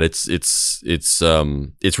bad. It's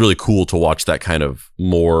really cool to watch that kind of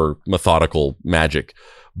more methodical magic.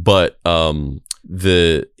 But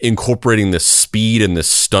the incorporating the speed and the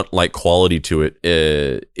stunt-like quality to it,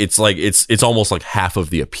 it's like it's almost like half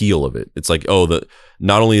of the appeal of it. It's like,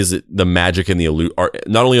 not only is it the magic and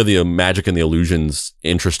not only are the magic and the illusions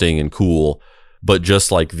interesting and cool, but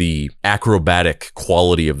just like the acrobatic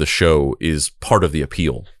quality of the show is part of the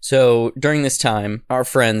appeal. So during this time, our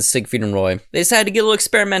friends Siegfried and Roy, they decided to get a little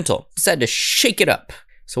experimental, decided to shake it up.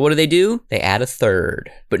 So what do? They add a third,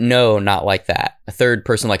 but no, not like that. A third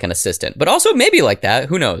person like an assistant, but also maybe like that.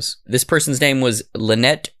 Who knows? This person's name was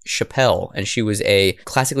Lynette Chappelle, and she was a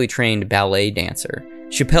classically trained ballet dancer.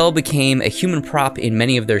 Chappelle became a human prop in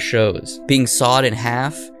many of their shows, being sawed in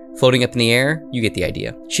half, floating up in the air. You get the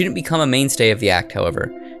idea. She didn't become a mainstay of the act, however.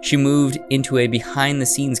 She moved into a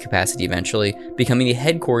behind-the-scenes capacity eventually, becoming the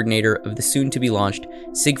head coordinator of the soon-to-be-launched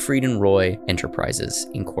Siegfried and Roy Enterprises,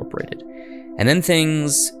 Incorporated. And then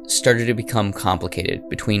things started to become complicated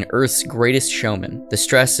between Earth's greatest showman. The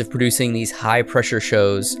stress of producing these high-pressure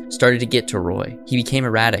shows started to get to Roy. He became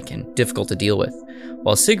erratic and difficult to deal with,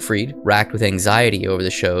 while Siegfried, racked with anxiety over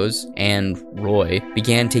the shows, and Roy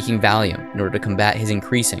began taking Valium in order to combat his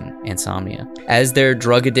increasing insomnia. As their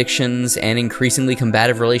drug addictions and increasingly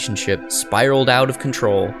combative relationship spiraled out of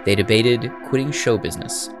control, they debated quitting show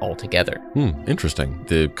business altogether. Interesting.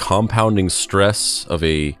 The compounding stress of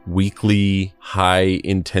a weekly,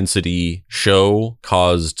 high-intensity show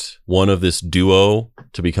caused one of this duo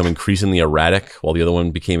to become increasingly erratic, while the other one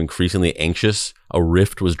became increasingly anxious. A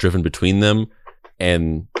rift was driven between them,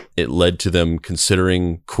 and it led to them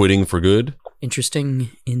considering quitting for good.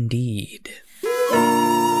 Interesting indeed.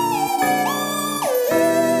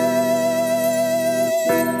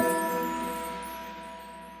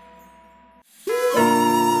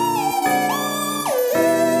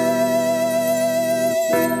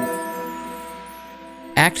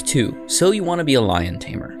 Act 2, So You Want to Be a Lion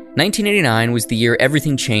Tamer. 1989 was the year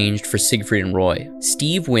everything changed for Siegfried and Roy.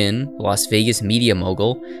 Steve Wynn, the Las Vegas media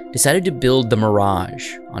mogul, decided to build the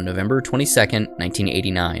Mirage on November 22nd,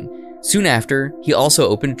 1989. Soon after, he also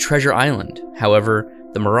opened Treasure Island. However,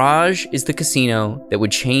 the Mirage is the casino that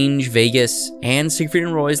would change Vegas and Siegfried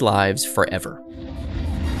and Roy's lives forever.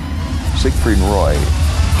 Siegfried and Roy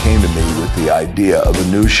came to me with the idea of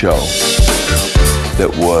a new show that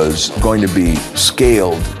was going to be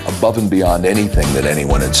scaled above and beyond anything that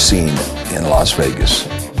anyone had seen in Las Vegas.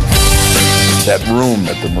 That room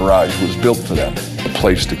at the Mirage was built for them, a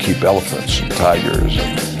place to keep elephants and tigers,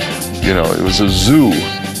 and, it was a zoo.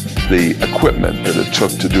 The equipment that it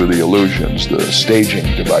took to do the illusions, the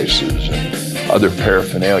staging devices, and other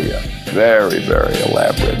paraphernalia, very, very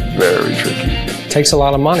elaborate, very tricky. It takes a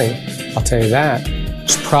lot of money, I'll tell you that.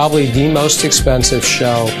 It's probably the most expensive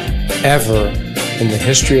show ever in the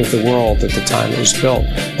history of the world at the time it was built.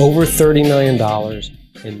 Over $30 million.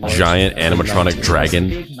 Giant animatronic dragon.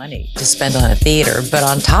 Big money to spend on a theater, but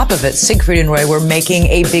on top of it, Siegfried and Roy were making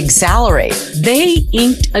a big salary. They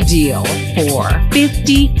inked a deal for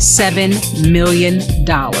 $57 million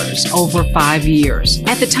over 5 years.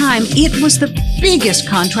 At the time, it was the biggest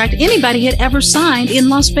contract anybody had ever signed in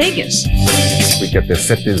Las Vegas. We get the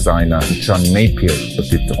set designer, John Napier, who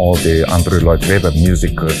did all the Andrew Lloyd Webber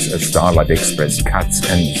musicals, Starlight Express, Cats,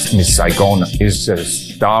 and Miss Saigon is a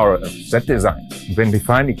star of set design. When we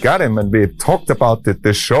finally got him and we talked about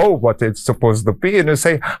the show, what it's supposed to be, and they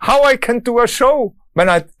say, how I can do a show when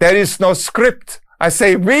there is no script. I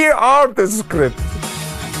say, we are the script.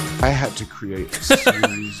 I had to create a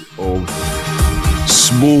series of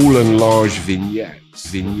small and large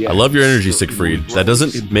vignettes. I love your energy, Siegfried. That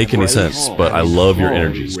doesn't make any sense, but I love your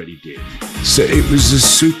energy. So it was a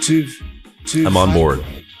sort of... I'm on board.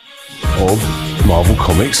 Of Marvel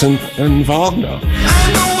Comics and Wagner.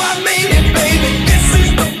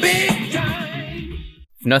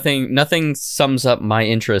 Nothing sums up my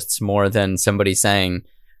interests more than somebody saying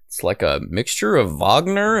it's like a mixture of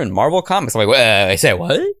Wagner and Marvel Comics. I'm like, I say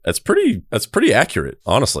what? That's pretty accurate,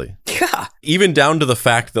 honestly. Yeah. Even down to the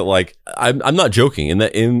fact that, like, I'm not joking. In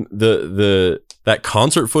that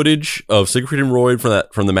concert footage of Siegfried and Roy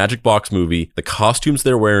from the Magic Box movie, the costumes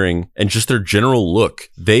they're wearing and just their general look,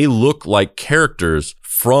 they look like characters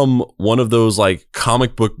from one of those like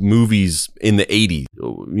comic book movies in the 80s,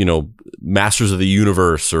 you know, Masters of the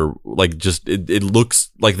Universe, or like just it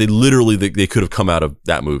looks like they could have come out of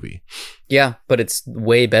that movie. Yeah, but it's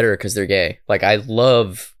way better because they're gay. Like,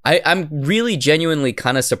 I'm really genuinely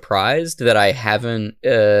kind of surprised that I haven't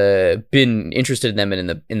been interested in them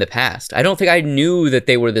in the past. I don't think I knew that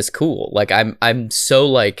they were this cool. Like, I'm so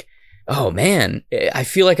like, oh man, I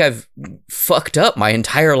feel like I've fucked up my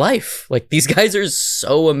entire life. Like, these guys are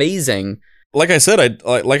so amazing. Like I said,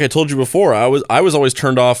 like I told you before, I was always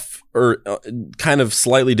turned off or kind of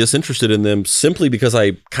slightly disinterested in them simply because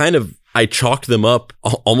I chalked them up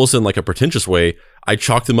almost in like a pretentious way. I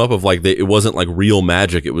chalked them up of like it wasn't like real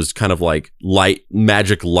magic. It was kind of like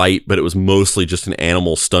magic light, but it was mostly just an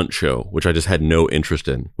animal stunt show, which I just had no interest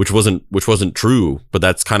in, which wasn't true, but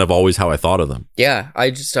that's kind of always how I thought of them. Yeah,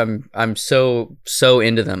 I'm so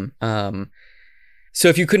into them. So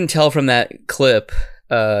if you couldn't tell from that clip,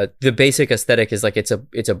 the basic aesthetic is like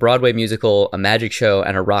it's a Broadway musical, a magic show,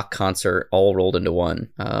 and a rock concert all rolled into one.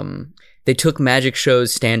 They took magic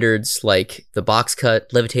shows standards like the box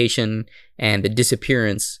cut, levitation, and the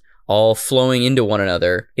disappearance all flowing into one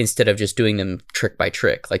another instead of just doing them trick by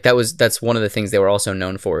trick. Like that's one of the things they were also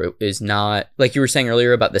known for. It is not, like you were saying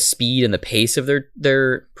earlier about the speed and the pace of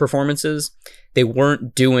their performances. They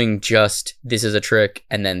weren't doing just this is a trick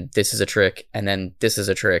and then this is a trick and then this is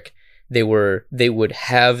a trick. They would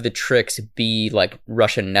have the tricks be like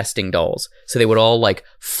Russian nesting dolls. So they would all like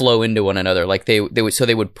flow into one another. Like they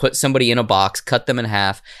would put somebody in a box, cut them in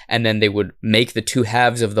half, and then they would make the two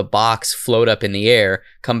halves of the box float up in the air,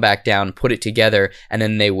 come back down, put it together, and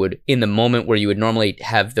then they would, in the moment where you would normally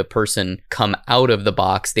have the person come out of the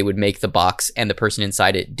box, they would make the box and the person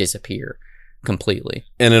inside it disappear completely.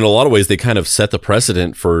 And in a lot of ways, they kind of set the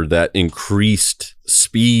precedent for that increased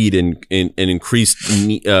speed and increased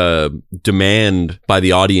demand by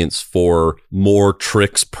the audience for more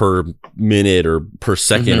tricks per minute or per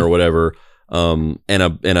second or whatever, and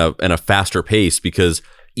a faster pace. Because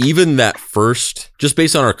even that first, just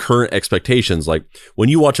based on our current expectations, like when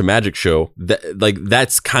you watch a magic show,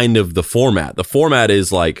 that's kind of the format. The format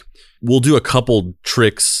is like, we'll do a couple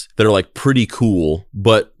tricks that are like pretty cool,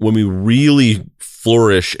 but when we really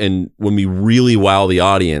flourish and when we really wow the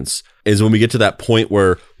audience is when we get to that point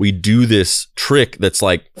where we do this trick that's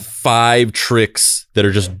like 5 tricks that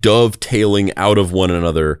are just dovetailing out of one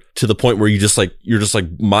another to the point where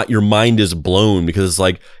your mind is blown, because it's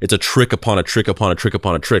like it's a trick upon a trick upon a trick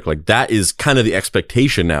upon a trick. Like that is kind of the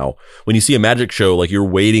expectation now. When you see a magic show, like you're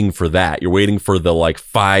waiting for that. You're waiting for the like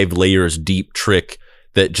 5 layers deep trick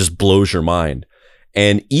that just blows your mind.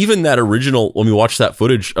 And even that original, when we watched that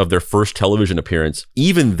footage of their first television appearance,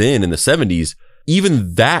 even then in the 70s,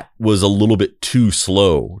 even that was a little bit too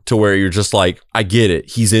slow to where you're just like, I get it.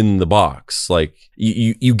 He's in the box. Like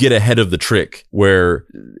you get ahead of the trick where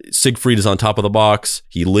Siegfried is on top of the box.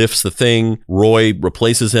 He lifts the thing. Roy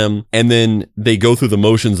replaces him. And then they go through the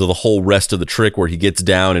motions of the whole rest of the trick where he gets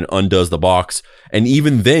down and undoes the box. And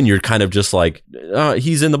even then you're kind of just like,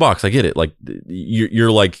 he's in the box. I get it. Like you're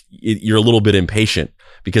a little bit impatient,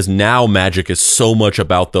 because now magic is so much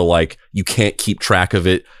about the, like, you can't keep track of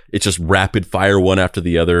it. It's just rapid fire one after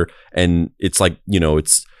the other. And it's like, you know,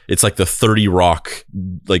 it's like the 30 Rock,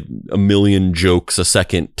 like a million jokes a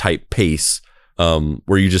second type pace,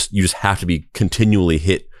 where you just have to be continually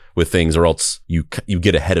hit with things, or else you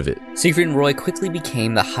get ahead of it. Siegfried and Roy quickly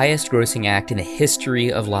became the highest grossing act in the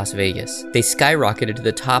history of Las Vegas. They skyrocketed to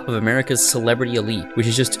the top of America's celebrity elite, which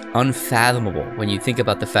is just unfathomable when you think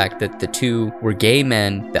about the fact that the two were gay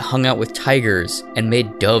men that hung out with tigers and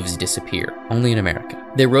made doves disappear, only in America.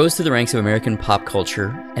 They rose to the ranks of American pop culture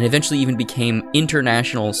and eventually even became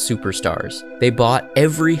international superstars. They bought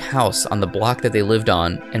every house on the block that they lived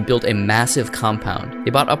on and built a massive compound.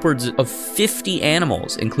 They bought upwards of 50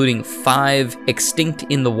 animals, including 5 extinct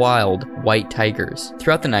in the wild white tigers.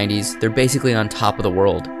 Throughout the 90s, they're basically on top of the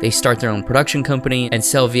world. They start their own production company and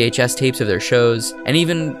sell VHS tapes of their shows, and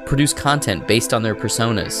even produce content based on their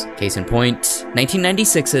personas. Case in point,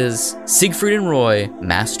 1996's Siegfried and Roy,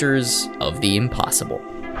 Masters of the Impossible.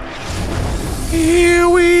 Here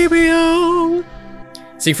we go.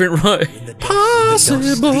 Siegfried and Roy.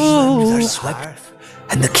 Possible.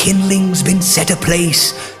 And the kindling's been set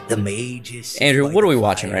aplace. The mages. Andrew, what are we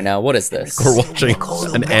watching right now? What is this? We're watching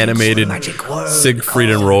an animated Siegfried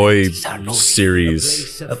and Roy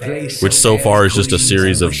series, which so far is just a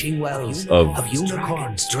series of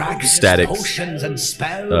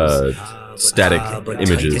static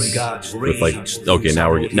images with like, okay,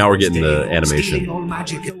 now we're getting the animation.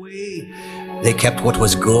 They kept what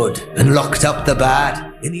was good and locked up the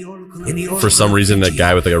bad. For some reason, that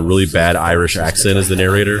guy with like a really bad Irish accent is the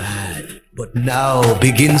narrator. But now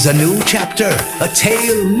begins a new chapter, a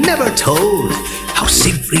tale never told. How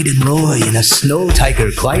Siegfried and Roy in a snow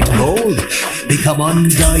tiger quite bold become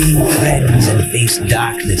undying friends and face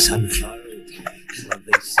darkness unfurled.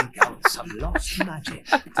 They seek out some lost magic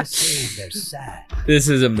to save their sad. This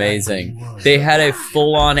is amazing. They had a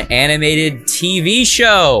full-on animated TV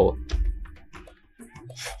show.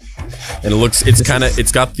 And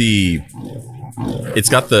it's got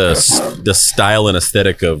the style and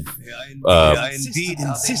aesthetic of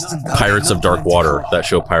Pirates of Dark Water, that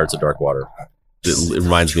show Pirates of Dark Water. It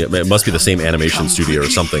reminds me, it must be the same animation studio or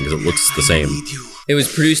something, because it looks the same. It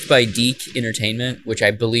was produced by Deke Entertainment, which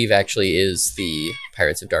I believe actually is the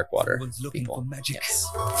Pirates of Dark Water people. Yes.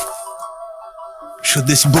 Should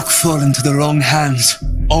this book fall into the wrong hands,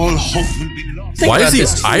 all hope will be lost. Why is he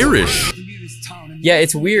Irish? Yeah,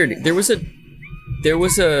 it's weird. There was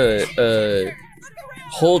a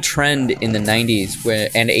whole trend in the 90s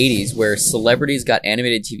and 80s where celebrities got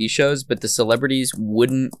animated TV shows, but the celebrities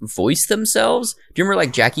wouldn't voice themselves. Do you remember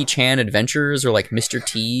like Jackie Chan Adventures or like Mr.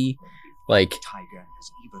 T? Like,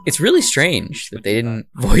 it's really strange that they didn't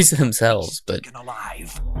voice themselves, but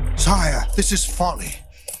Sire, this is folly.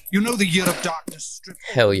 You know the year of darkness stripped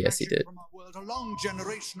hell yes he did. a long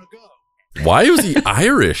generation ago. Why was he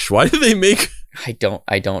Irish? Why did they make... I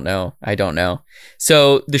don't know.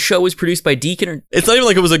 So the show was produced by Deke Entertainment. It's not even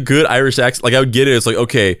like it was a good Irish accent. Like, I would get it. It's like,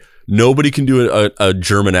 okay, nobody can do a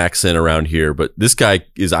German accent around here, but this guy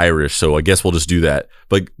is Irish, so I guess we'll just do that.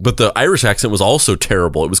 But the Irish accent was also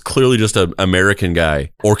terrible. It was clearly just an American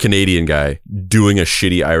guy or Canadian guy doing a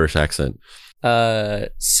shitty Irish accent.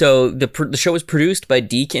 So the show was produced by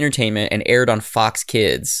Deke Entertainment and aired on Fox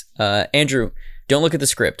Kids. Andrew, don't look at the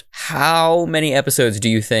script. How many episodes do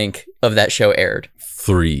you think of that show aired?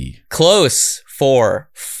 3. Close. 4.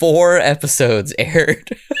 4 episodes aired.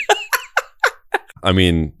 I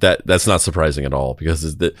mean, that's not surprising at all,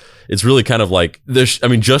 because it's really kind of like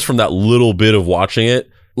just from that little bit of watching it,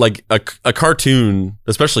 like a cartoon,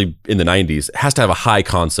 especially in the 90s, has to have a high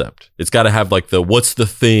concept. It's got to have like what's the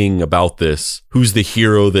thing about this? Who's the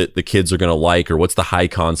hero that the kids are going to like, or what's the high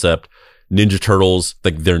concept? Ninja Turtles,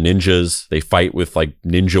 like they're ninjas. They fight with like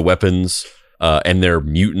ninja weapons, and they're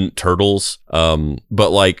mutant turtles.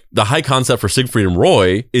 But like the high concept for Siegfried and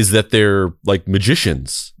Roy is that they're like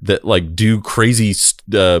magicians that like do crazy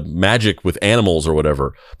magic with animals or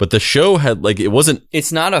whatever. But the show had like,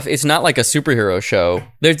 it's not like a superhero show.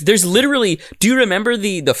 There's literally, do you remember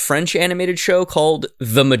the French animated show called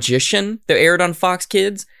The Magician that aired on Fox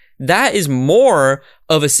Kids? That is more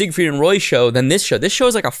of a Siegfried and Roy show than this show. This show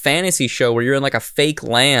is like a fantasy show where you're in like a fake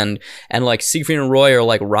land, and like Siegfried and Roy are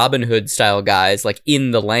like Robin Hood style guys, like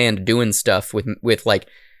in the land doing stuff with like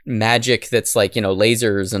magic that's like, you know,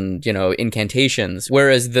 lasers and, you know, incantations.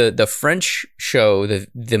 Whereas the French show,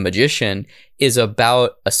 the Magician, is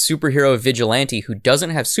about a superhero vigilante who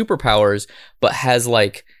doesn't have superpowers, but has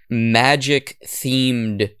like magic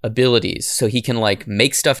themed abilities. So he can like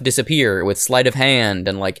make stuff disappear with sleight of hand,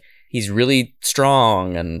 and like he's really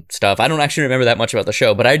strong and stuff. I don't actually remember that much about the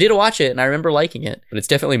show, but I did watch it and I remember liking it. But it's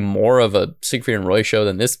definitely more of a Siegfried and Roy show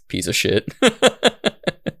than this piece of shit.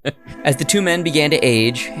 As the two men began to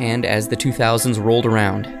age, and as the 2000s rolled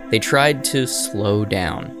around, they tried to slow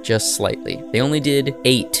down just slightly. They only did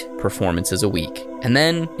 8 performances a week. And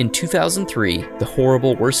then, in 2003, the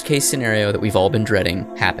horrible worst-case scenario that we've all been dreading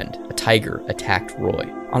happened. A tiger attacked Roy.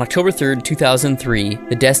 On October 3rd, 2003,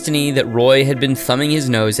 the destiny that Roy had been thumbing his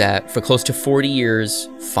nose at for close to 40 years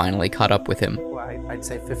finally caught up with him. I'd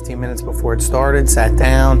say 15 minutes before it started, sat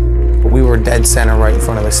down, but we were dead center right in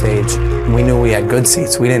front of the stage. We knew we had good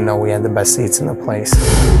seats. We didn't know we had the best seats in the place.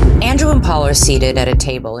 Andrew and Paul are seated at a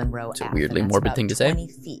table in row F. It's a weirdly morbid thing to say.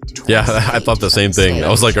 Yeah, I thought the same thing. I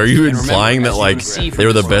was like, are you implying that like they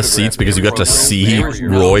were the best seats because you got to see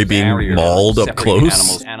Roy being mauled up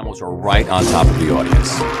close? Animals are right on top of the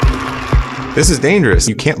audience. This is dangerous.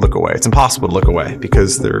 You can't look away. It's impossible to look away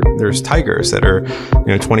because there's tigers that are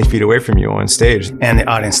 20 feet away from you on stage. And the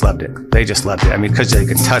audience loved it. They just loved it. I mean, because they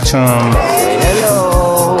could touch them.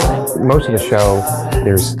 Hello. Most of the show,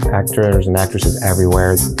 there's actors and actresses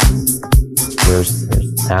everywhere. There's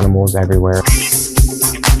animals everywhere.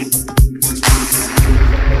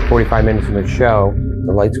 45 minutes into the show,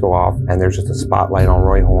 the lights go off and there's just a spotlight on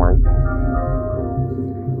Roy Horn.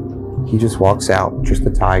 He just walks out, just a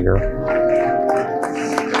tiger.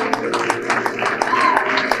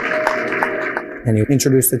 And he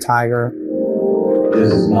introduced the tiger.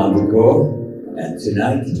 This is Manticore, and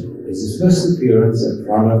tonight is his first appearance in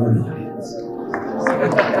front of an audience.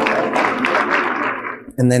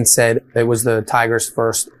 And then said it was the tiger's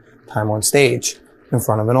first time on stage in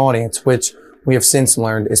front of an audience, which we have since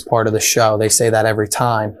learned is part of the show. They say that every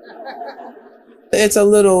time. It's a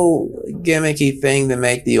little gimmicky thing to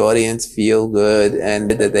make the audience feel good and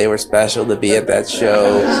that they were special to be at that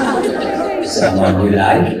show. Someone you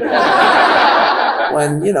like?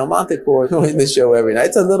 When, Manticore is doing the show every night.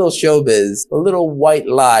 It's a little showbiz, a little white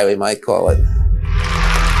lie, we might call it.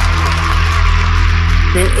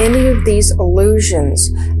 In any of these illusions,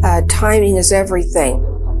 timing is everything.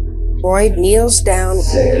 Roy kneels down,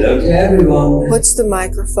 say hello to everyone, puts the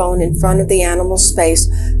microphone in front of the animal's face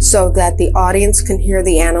so that the audience can hear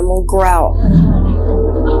the animal growl.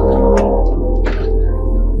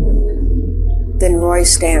 Then Roy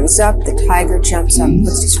stands up, the tiger jumps up,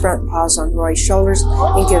 puts his front paws on Roy's shoulders,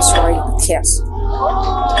 and gives Roy a kiss.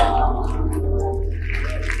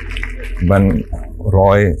 When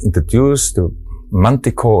Roy introduced the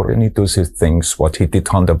Manticore, and he does his things, what he did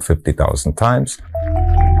 150,000 times.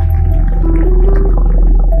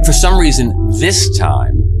 For some reason, this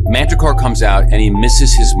time, Manticore comes out and he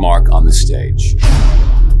misses his mark on the stage.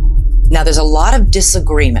 Now, there's a lot of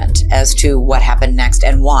disagreement as to what happened next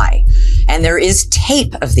and why. And there is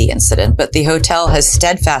tape of the incident, but the hotel has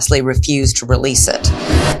steadfastly refused to release it.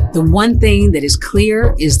 The one thing that is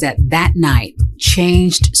clear is that night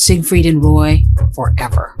changed Siegfried and Roy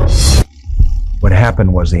forever. What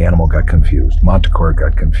happened was the animal got confused. Manticore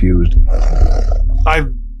got confused.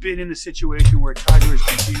 I've been in a situation where a tiger is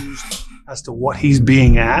confused as to what he's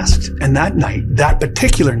being asked. And that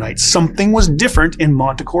particular night, something was different in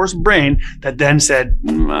Manticore's brain that then said,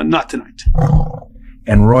 not tonight.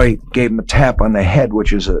 And Roy gave him a tap on the head,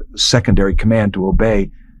 which is a secondary command to obey.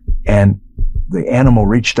 And the animal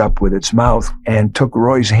reached up with its mouth and took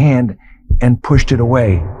Roy's hand and pushed it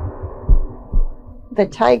away. The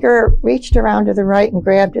tiger reached around to the right and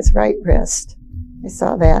grabbed his right wrist. I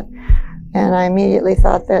saw that. And I immediately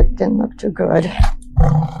thought that didn't look too good.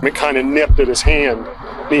 It kind of nipped at his hand.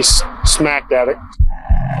 And he smacked at it.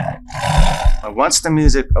 Once the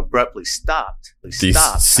music abruptly stopped, These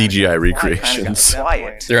CGI recreations.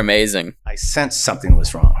 They're amazing. I sensed something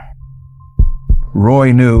was wrong.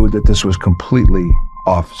 Roy knew that this was completely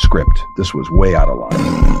off script. This was way out of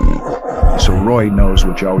line. So Roy knows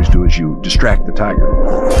what you always do is you distract the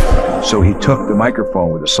tiger. So he took the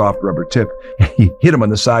microphone with a soft rubber tip and he hit him on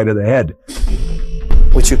the side of the head.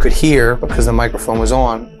 Which you could hear because the microphone was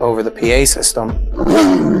on over the PA system.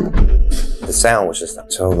 The sound was just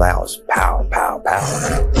so loud. Pow, pow,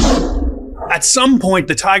 pow. At some point,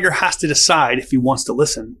 the tiger has to decide if he wants to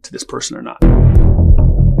listen to this person or not.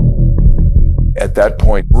 At that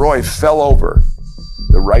point, Roy fell over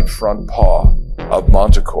the right front paw of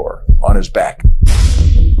Manticore on his back.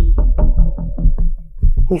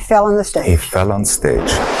 He fell on the stage. He fell on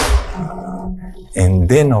stage. And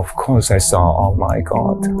then, of course, I saw, oh my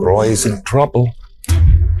God, Roy is in trouble.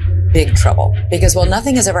 Big trouble. Because while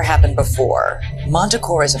nothing has ever happened before,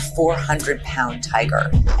 Manticore is a 400-pound tiger,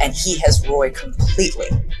 and he has Roy completely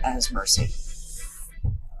at his mercy.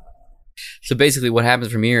 So basically what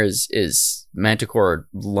happens from here is Manticore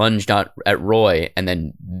lunged out at Roy and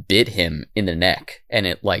then bit him in the neck. And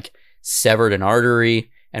it severed an artery,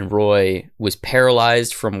 and Roy was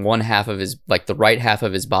paralyzed from one half of his, the right half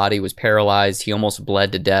of his body was paralyzed. He almost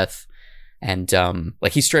bled to death. And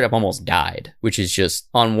he straight up almost died, which is just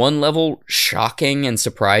on one level shocking and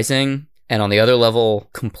surprising. and on the other level,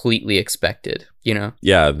 completely expected, you know?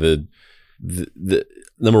 Yeah, the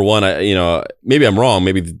number one, maybe I'm wrong,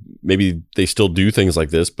 maybe they still do things like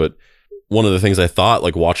this, but one of the things I thought,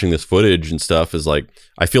 like watching this footage and stuff, is like,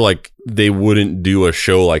 I feel like they wouldn't do a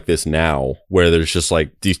show like this now, where there's just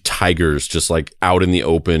like these tigers just like out in the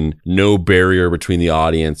open, no barrier between the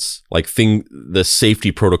audience. Like the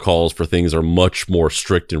safety protocols for things are much more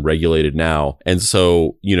strict and regulated now. And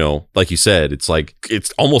so, like you said, it's like,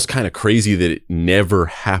 it's almost kind of crazy that it never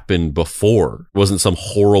happened before. It wasn't some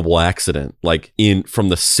horrible accident. Like from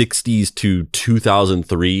the 60s to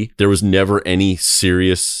 2003, there was never any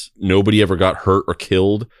serious, nobody ever got hurt or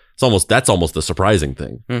killed. That's almost the surprising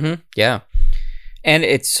thing. Mm-hmm. Yeah. And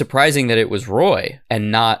it's surprising that it was Roy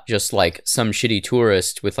and not just like some shitty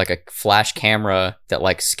tourist with like a flash camera that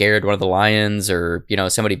like scared one of the lions, or,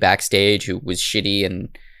 somebody backstage who was shitty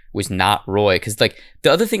and was not Roy. Because like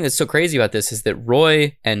the other thing that's so crazy about this is that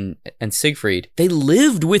Roy and Siegfried, they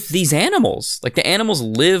lived with these animals. Like the animals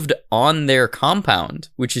lived on their compound,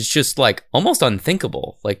 which is just like almost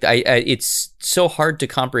unthinkable. Like it's so hard to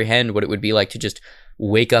comprehend what it would be like to just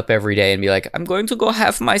wake up every day and be like, I'm going to go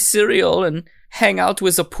have my cereal and hang out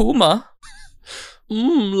with a puma.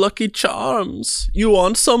 Lucky Charms. You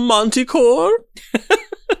want some Manticore?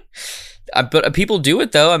 But people do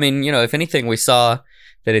it though. I mean, if anything, we saw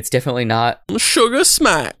that it's definitely not. Sugar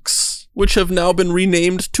Smacks, which have now been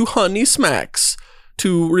renamed to Honey Smacks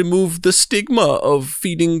to remove the stigma of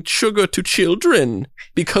feeding sugar to children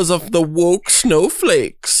because of the woke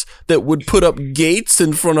snowflakes that would put up gates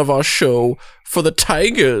in front of our show for the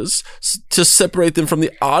tigers to separate them from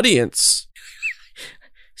the audience.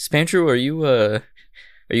 Spantrew, are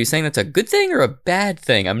you saying that's a good thing or a bad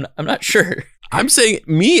thing? I'm not sure. I'm saying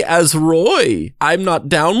me as Roy, I'm not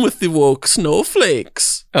down with the woke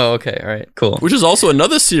snowflakes. Oh, okay. All right. Cool. Which is also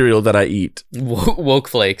another cereal that I eat. Woke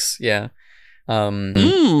flakes. Yeah.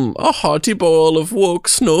 A hearty bowl of woke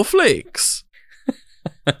snowflakes.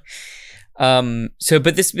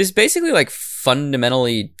 But this basically like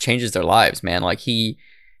fundamentally changes their lives, man. Like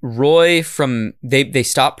Roy they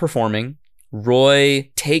stop performing.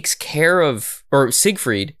 Roy takes care of, or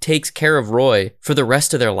Siegfried takes care of Roy for the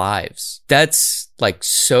rest of their lives. That's like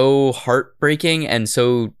so heartbreaking and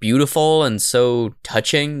so beautiful and so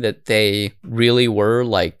touching that they really were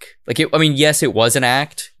yes, it was an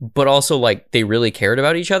act, but also like they really cared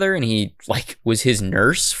about each other, and he like was his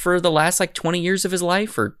nurse for the last like 20 years of his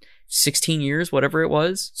life, or 16 years, whatever it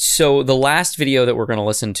was. So the last video that we're going to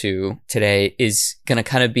listen to today is going to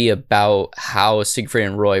kind of be about how Siegfried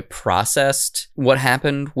and Roy processed what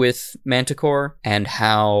happened with Manticore and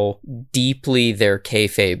how deeply their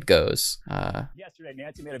kayfabe goes. Yesterday,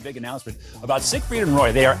 Nancy made a big announcement about Siegfried and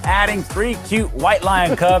Roy. They are adding 3 cute white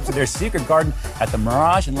lion cubs to their secret garden at the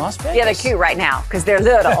Mirage in Las Vegas. Yeah, they're cute right now because they're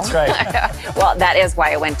little. That's right. Well, that is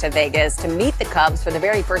why I went to Vegas, to meet the cubs for the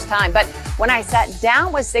very first time. But when I sat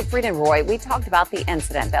down with Siegfried and Roy, we talked about the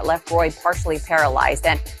incident that left Roy partially paralyzed,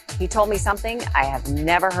 and he told me something I have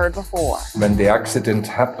never heard before. When the accident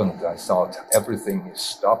happened, I thought everything is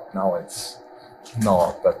stopped. Now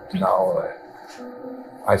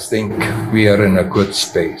I think we are in a good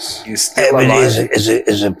space. Every day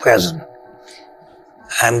is a present.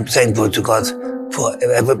 I'm thankful to God for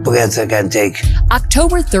every breath I can take.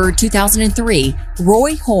 October 3rd, 2003,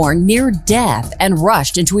 Roy Horn near death and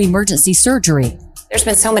rushed into emergency surgery. There's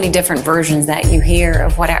been so many different versions that you hear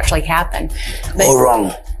of what actually happened. All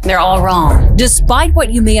wrong. They're all wrong. Despite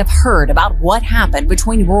what you may have heard about what happened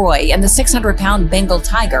between Roy and the 600-pound Bengal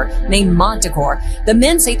tiger named Manticore, the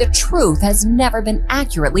men say the truth has never been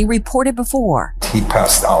accurately reported before. He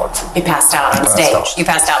passed out. He passed out on stage. You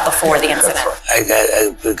passed out before the incident.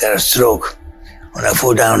 I got a stroke when I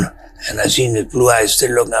fell down, and I seen the blue eyes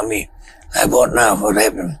still looking at me. I thought, now what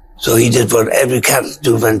happened? So he did what every cat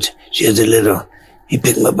do when she has a litter. He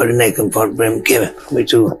picked me up by the neck and put me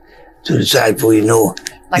to the side before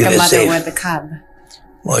like a mother safe. with a cub.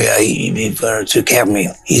 Oh yeah, he took care of me.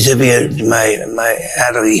 He said my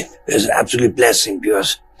artery is absolutely blessing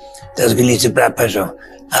because that's release the blood pressure.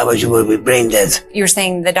 Otherwise you will be brain dead. You're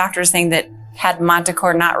saying the doctor's saying that had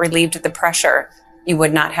Manticore not relieved the pressure, you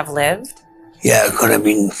would not have lived? Yeah, it could have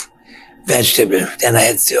been vegetable. Then I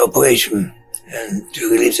had the operation and to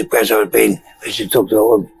release the pressure of the pain, which he took the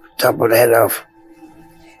whole top of the head off.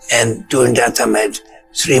 And during that time, I had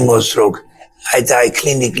 3 more strokes. I died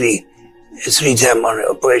clinically 3 times on the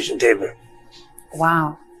operation table.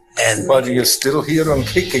 Wow. But you're still here and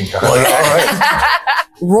kicking. All right.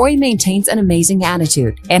 Roy maintains an amazing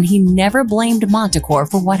attitude, and he never blamed Manticore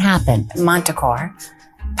for what happened. Manticore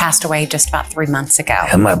passed away just about 3 months ago.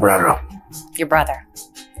 And my brother. Your brother.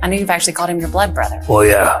 I know you've actually called him your blood brother. Oh,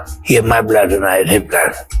 yeah. He had my blood and I had his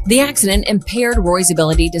blood. The accident impaired Roy's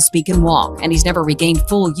ability to speak and walk, and he's never regained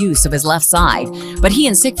full use of his left side. But he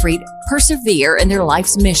and Siegfried persevere in their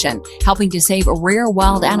life's mission, helping to save rare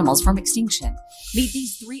wild animals from extinction. Meet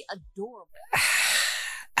these three adorable...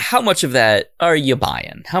 How much of that are you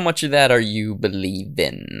buying? How much of that are you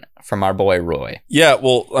believing from our boy Roy? Yeah,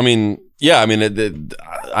 well, I mean,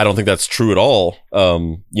 I don't think that's true at all.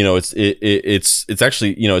 It's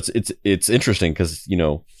actually, it's interesting because,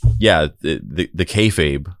 the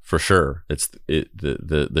kayfabe for sure. It's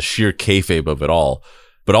the sheer kayfabe of it all.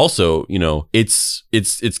 But also, it's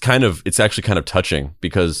actually kind of touching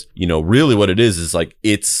because, really what it is like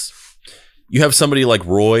you have somebody like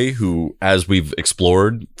Roy who, as we've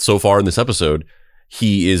explored so far in this episode,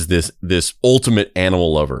 he is this ultimate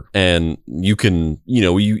animal lover, and you can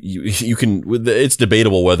it's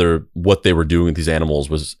debatable whether what they were doing with these animals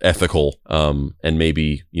was ethical, and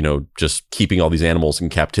maybe just keeping all these animals in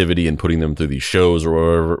captivity and putting them through these shows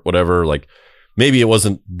or whatever. Like maybe it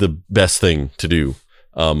wasn't the best thing to do.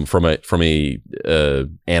 From a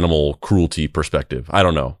animal cruelty perspective. I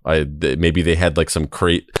don't know. Maybe they had some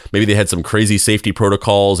crazy safety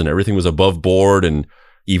protocols and everything was above board, and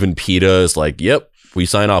even PETA is like, yep, we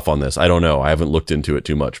sign off on this. I don't know. I haven't looked into it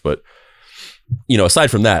too much, but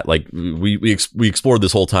aside from that, like we explored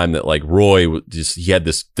this whole time that like Roy he had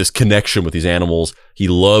this connection with these animals. He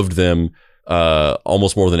loved them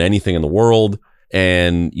almost more than anything in the world,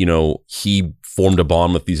 and he formed a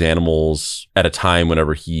bond with these animals at a time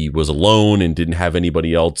whenever he was alone and didn't have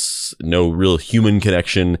anybody else, no real human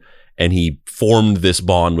connection. And he formed this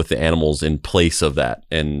bond with the animals in place of that.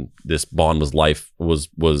 And this bond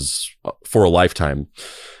was for a lifetime.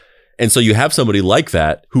 And so you have somebody like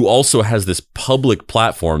that who also has this public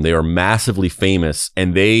platform. They are massively famous,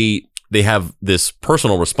 and they have this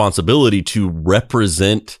personal responsibility to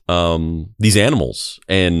represent these animals.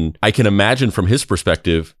 And I can imagine from his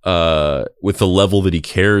perspective, with the level that he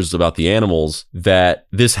cares about the animals, that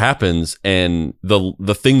this happens. And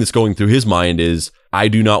the thing that's going through his mind is, I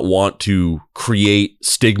do not want to create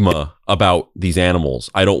stigma about these animals.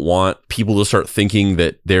 I don't want people to start thinking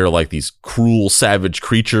that they're like these cruel, savage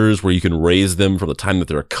creatures where you can raise them from the time that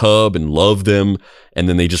they're a cub and love them, and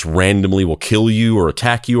then they just randomly will kill you or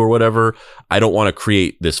attack you or whatever. I don't want to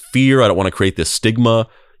create this fear. I don't want to create this stigma.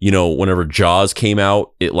 Whenever Jaws came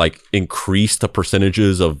out, it like increased the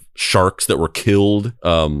percentages of sharks that were killed.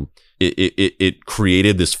 It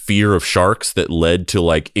created this fear of sharks that led to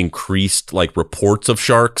like increased like reports of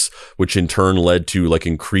sharks, which in turn led to like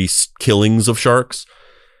increased killings of sharks.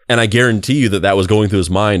 And I guarantee you that was going through his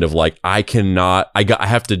mind of like, I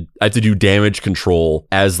have to do damage control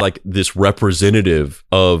as like this representative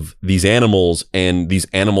of these animals and these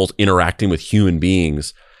animals interacting with human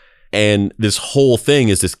beings. And this whole thing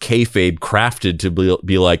is this kayfabe crafted to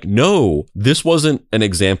be like, no, this wasn't an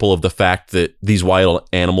example of the fact that these wild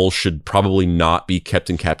animals should probably not be kept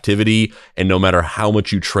in captivity. And no matter how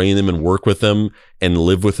much you train them and work with them and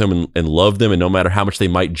live with them and love them, and no matter how much they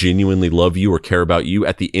might genuinely love you or care about you,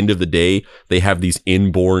 at the end of the day, they have these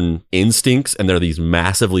inborn instincts and they're these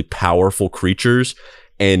massively powerful creatures.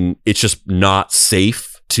 And it's just not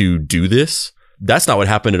safe to do this. That's not what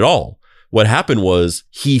happened at all. What happened was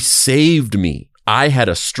he saved me. I had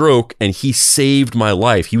a stroke and he saved my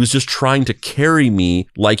life. He was just trying to carry me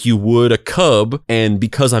like you would a cub. And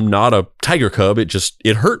because I'm not a tiger cub,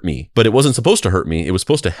 it hurt me. But it wasn't supposed to hurt me. It was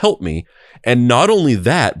supposed to help me. And not only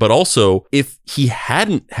that, but also if he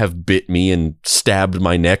hadn't have bit me and stabbed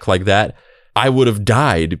my neck like that, I would have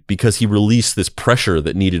died because he released this pressure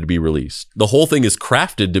that needed to be released. The whole thing is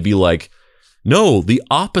crafted to be like, no, the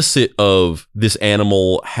opposite of this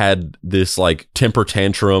animal had this like temper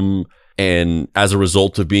tantrum, and as a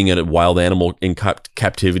result of being a wild animal in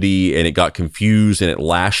captivity, and it got confused and it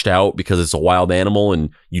lashed out because it's a wild animal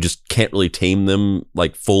and you just can't really tame them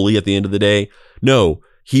like fully at the end of the day. No,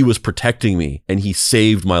 he was protecting me and he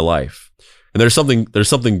saved my life. And there's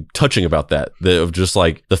something touching about that, of just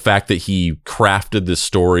like the fact that he crafted this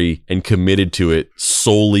story and committed to it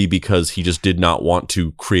solely because he just did not want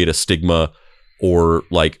to create a stigma or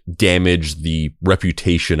like damage the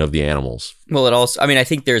reputation of the animals. Well, it also, I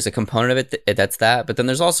think there's a component of it that's that, but then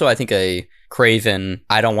there's also, I think, a craven,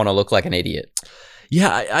 I don't want to look like an idiot.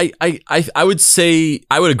 Yeah, I would say,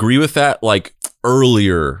 I would agree with that. Like,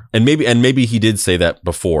 earlier, and maybe he did say that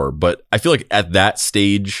before, but I feel like at that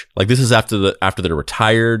stage, like this is after they're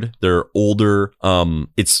retired, they're older.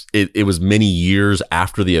 It was many years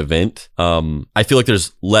after the event. I feel like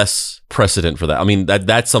there's less precedent for that. I mean,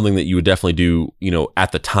 that's something that you would definitely do,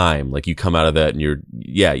 at the time. Like you come out of that and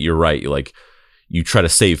you're right. Like you try to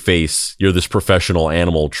save face. You're this professional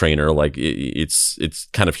animal trainer. Like it's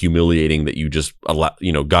kind of humiliating that you just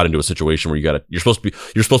got into a situation where you're supposed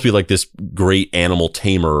to be like this great animal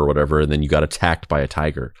tamer or whatever, and then you got attacked by a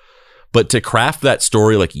tiger. But to craft that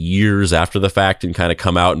story like years after the fact and kind of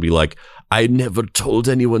come out and be like, I never told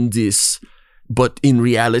anyone this, but in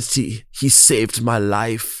reality, he saved my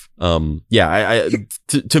life.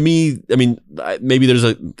 To me, I mean, maybe there's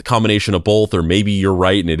a combination of both, or maybe you're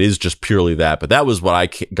right and it is just purely that. But that was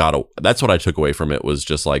what that's what I took away from it, was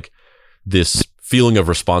just like this feeling of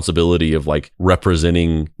responsibility of like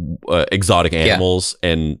representing exotic animals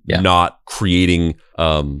and not creating,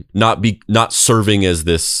 not serving as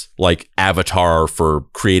this like avatar for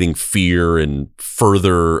creating fear and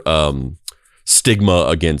further stigma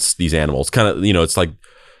against these animals. Kind of, it's like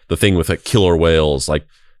the thing with like killer whales, like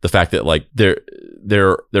the fact that like there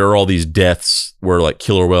are all these deaths where like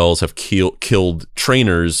killer whales have killed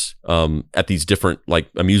trainers at these different like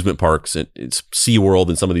amusement parks, and it's SeaWorld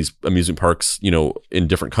and some of these amusement parks, in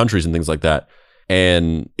different countries and things like that.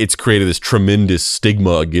 And it's created this tremendous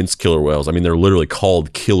stigma against killer whales. I mean, they're literally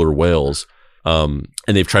called killer whales. And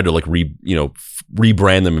they've tried to like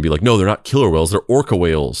rebrand them and be like, no, they're not killer whales, they're orca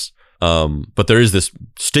whales. But there is this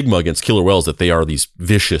stigma against killer whales that they are these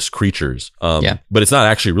vicious creatures. But it's not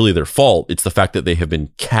actually really their fault. It's the fact that they have been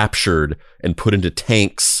captured and put into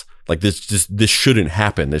tanks. Like this shouldn't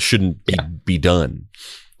happen. This shouldn't be done.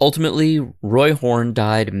 Ultimately, Roy Horn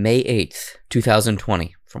died May 8th,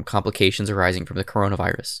 2020, from complications arising from the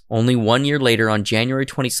coronavirus. Only 1 year later, on January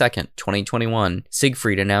 22nd, 2021,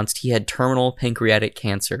 Siegfried announced he had terminal pancreatic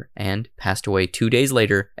cancer and passed away 2 days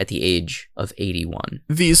later at the age of 81.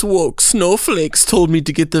 These woke snowflakes told me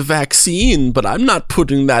to get the vaccine, but I'm not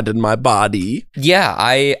putting that in my body. Yeah,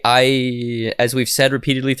 I as we've said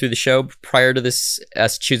repeatedly through the show, prior to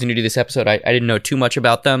us choosing to do this episode, I didn't know too much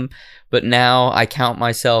about them. But now I count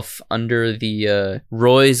myself under the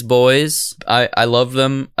Roy's boys. I love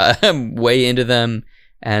them. I'm way into them,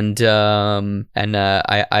 and I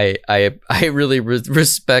really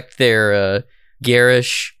respect their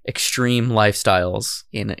garish, extreme lifestyles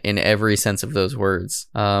in every sense of those words.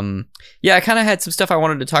 I kind of had some stuff I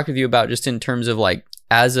wanted to talk with you about, just in terms of like,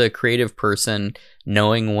 as a creative person,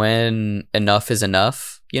 knowing when enough is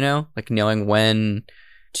enough. Like knowing when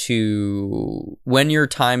your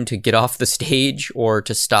time to get off the stage or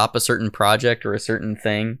to stop a certain project or a certain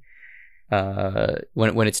thing,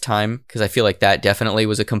 when it's time. Because I feel like that definitely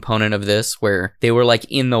was a component of this, where they were like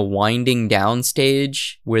in the winding down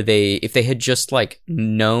stage, where if they had just like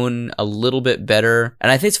known a little bit better. And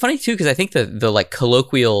I think it's funny too, because I think the like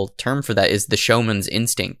colloquial term for that is the showman's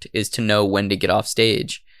instinct, is to know when to get off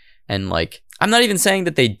stage. And like, I'm not even saying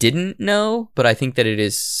that they didn't know, but I think that it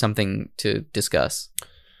is something to discuss.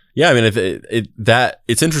 Yeah, I mean,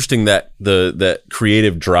 it's interesting that that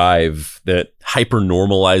creative drive that hyper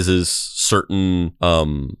normalizes certain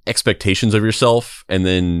expectations of yourself, and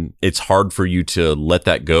then it's hard for you to let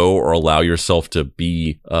that go or allow yourself to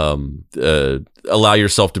be absolved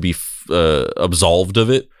of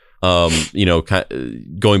it.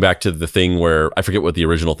 Going back to the thing where I forget what the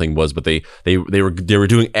original thing was, but they were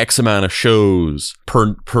doing X amount of shows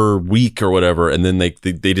per week or whatever, and then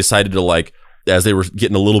they decided to, like, as they were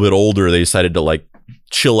getting a little bit older, they decided to like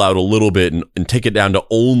chill out a little bit and take it down to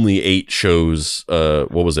only 8 shows.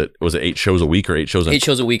 What was it? Was it 8 shows a week or 8 shows? 8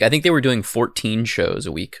 shows a week. I think they were doing 14 shows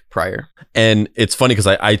a week prior. And it's funny because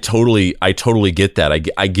I totally get that.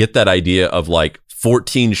 I get that idea of like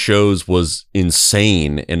 14 shows was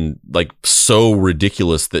insane and like so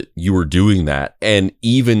ridiculous that you were doing that. And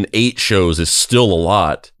even 8 shows is still a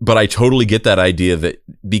lot. But I totally get that idea that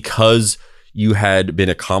because you had been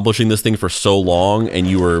accomplishing this thing for so long, and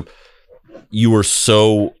you were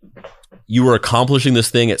accomplishing this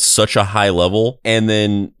thing at such a high level, and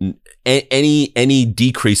then any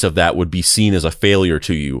decrease of that would be seen as a failure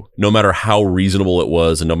to you, no matter how reasonable it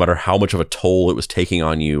was, and no matter how much of a toll it was taking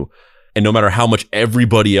on you, and no matter how much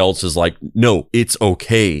everybody else is like, no, it's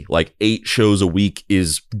okay. Like 8 shows a week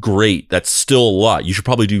is great. That's still a lot. You should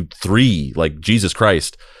probably do 3. Like, Jesus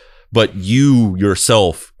Christ. But you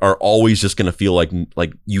yourself are always just going to feel like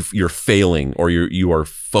you're failing, or you are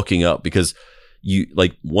fucking up, because you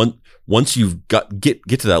like once you've get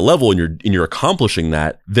to that level and you're accomplishing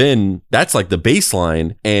that, then that's like the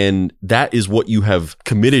baseline, and that is what you have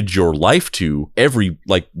committed your life to every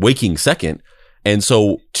like waking second. And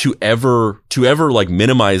so to ever like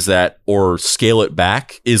minimize that or scale it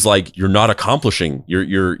back is like you're not accomplishing.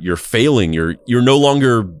 You're failing. You're no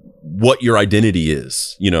longer what your identity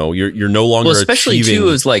is. You know, you're no longer especially achieving.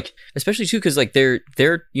 Especially too because like they're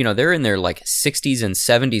in their like 60s and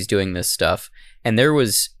 70s doing this stuff. And there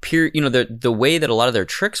was the way that a lot of their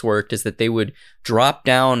tricks worked is that they would drop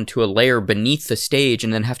down to a layer beneath the stage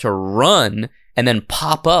and then have to run and then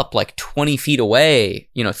pop up like 20 feet away,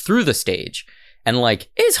 through the stage. And like,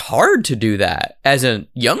 it's hard to do that as a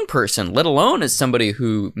young person, let alone as somebody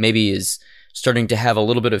who maybe is starting to have a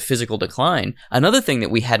little bit of physical decline. Another thing that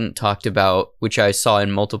we hadn't talked about, which I saw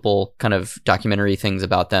in multiple kind of documentary things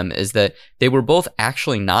about them, is that they were both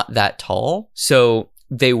actually not that tall. So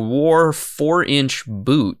they wore 4-inch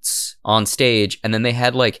boots on stage, and then they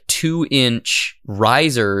had like 2-inch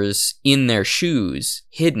risers in their shoes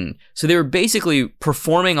hidden. So they were basically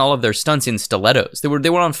performing all of their stunts in stilettos. They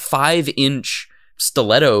were on 5-inch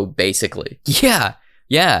stiletto, basically. Yeah.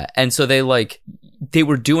 And so they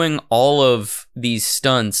were doing all of these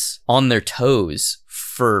stunts on their toes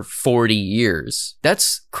for 40 years.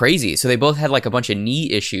 That's crazy. So they both had like a bunch of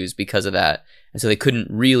knee issues because of that. And so they couldn't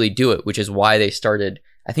really do it, which is why they started.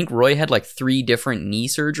 I think Roy had like 3 different knee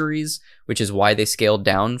surgeries, which is why they scaled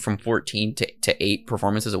down from 14 to 8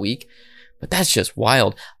 performances a week. But that's just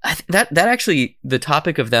wild. That actually, the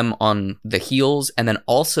topic of them on the heels and then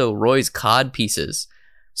also Roy's cod pieces.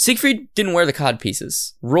 Siegfried didn't wear the cod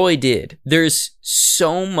pieces. Roy did. There's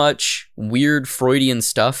so much weird Freudian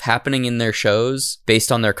stuff happening in their shows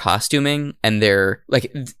based on their costuming, and their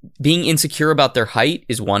like being insecure about their height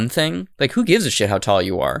is one thing. Like, who gives a shit how tall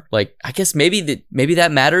you are? Like, I guess maybe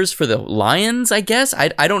that matters for the lions, I guess.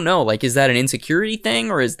 I don't know. Like, is that an insecurity thing,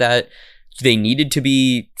 or is that they needed to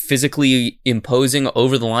be physically imposing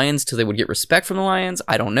over the lions till they would get respect from the lions?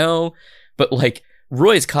 I don't know. But like,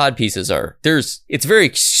 Roy's cod pieces it's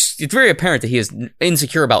very apparent that he is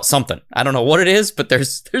insecure about something. I don't know what it is, but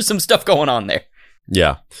there's some stuff going on there.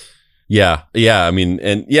 Yeah. I mean,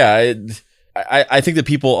 and yeah, I think that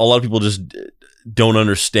a lot of people just don't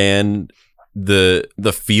understand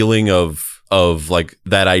the feeling of like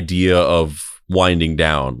that idea of winding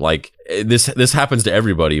down. Like this happens to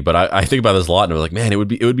everybody, but I think about this a lot, and I'm like, man, it would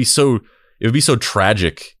be so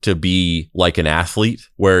tragic to be like an athlete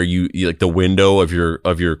where you like the window of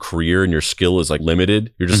your career and your skill is like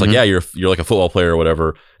limited. You're just like, yeah, you're like a football player or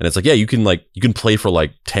whatever. And it's like, yeah, you can play for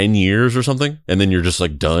like 10 years or something. And then you're just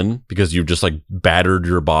like done because you've just like battered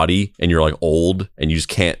your body and you're like old and you just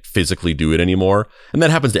can't physically do it anymore. And that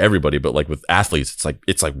happens to everybody. But like with athletes,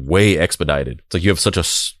 it's like way expedited. It's like you have such a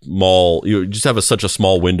small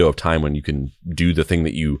window of time when you can do the thing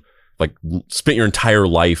that you like spent your entire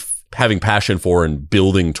life having passion for and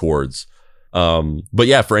building towards. But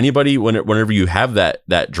yeah, for anybody, whenever you have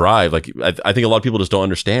that drive, like I think a lot of people just don't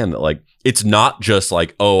understand that, like, it's not just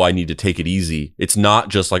like, oh, I need to take it easy. It's not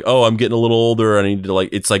just like, oh, I'm getting a little older, I need to like,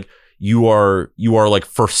 it's like you are like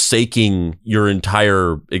forsaking your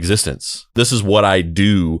entire existence. This is what I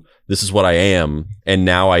do. This is what I am. And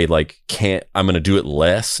now I like can't, I'm going to do it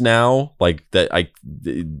less now. Like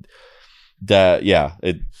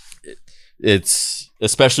it's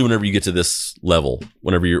especially whenever you get to this level,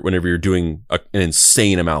 whenever you're doing an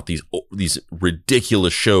insane amount, these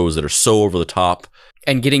ridiculous shows that are so over the top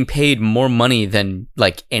and getting paid more money than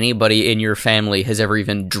like anybody in your family has ever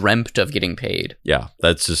even dreamt of getting paid. Yeah,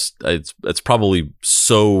 that's just it's probably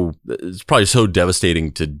so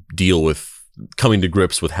devastating to deal with, coming to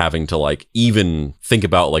grips with having to like even think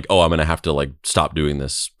about like, oh, I'm gonna have to like stop doing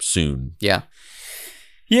this soon.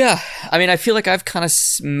 Yeah, I mean, I feel like I've kind of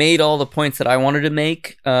made all the points that I wanted to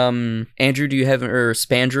make. Andrew,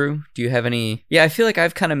 Spandrew, do you have any? Yeah, I feel like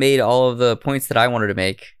I've kind of made all of the points that I wanted to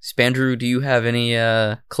make. Spandrew, do you have any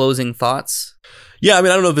closing thoughts? Yeah, I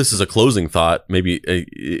mean, I don't know if this is a closing thought, maybe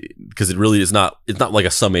because it really is not. It's not like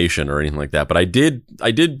a summation or anything like that. But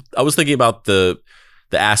I was thinking about the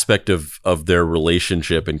aspect of their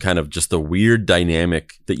relationship and kind of just the weird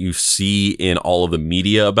dynamic that you see in all of the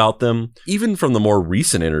media about them, even from the more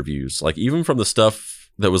recent interviews, like even from the stuff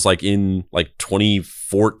that was like in like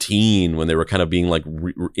 2014 when they were kind of being like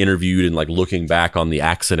interviewed and like looking back on the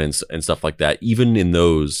accidents and stuff like that. Even in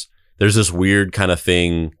those, there's this weird kind of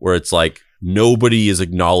thing where it's like nobody is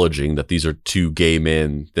acknowledging that these are two gay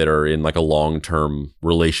men that are in like a long-term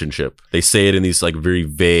relationship. They say it in these like very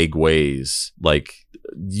vague ways, like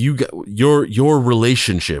your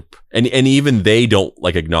relationship, and even they don't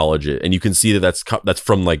like acknowledge it. And you can see that's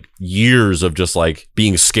from like years of just like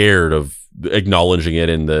being scared of acknowledging it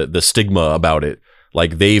and the stigma about it.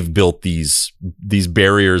 Like they've built these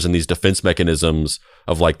barriers and these defense mechanisms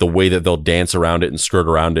of like the way that they'll dance around it and skirt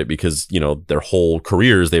around it because, you know, their whole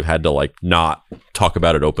careers, they've had to like not talk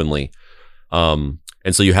about it openly.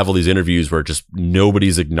 And so you have all these interviews where just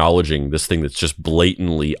nobody's acknowledging this thing that's just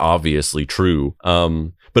blatantly, obviously true.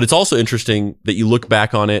 But it's also interesting that you look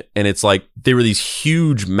back on it and it's like they were these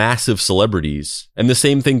huge, massive celebrities. And the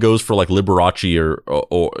same thing goes for like Liberace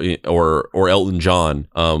or Elton John,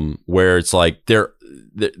 where it's like they're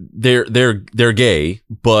gay,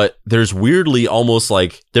 but there's weirdly almost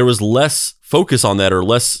like there was less focus on that or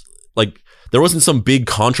less like there wasn't some big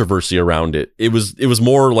controversy around it. It was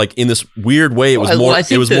more like in this weird way. It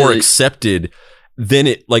was more accepted than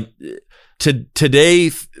it like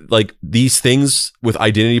today. Like these things with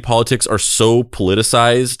identity politics are so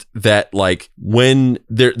politicized that like when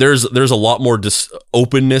there's a lot more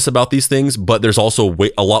openness about these things, but there's also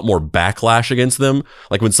a lot more backlash against them.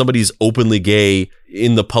 Like when somebody's openly gay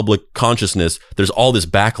in the public consciousness, there's all this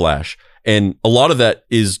backlash. And a lot of that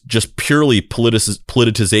is just purely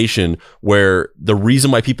politicization, where the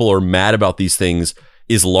reason why people are mad about these things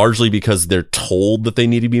is largely because they're told that they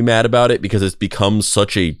need to be mad about it because it's become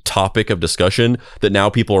such a topic of discussion that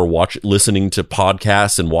now people are listening to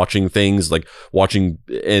podcasts and watching things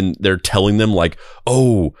and they're telling them like,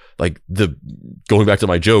 oh, like going back to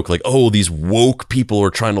my joke, like, oh, these woke people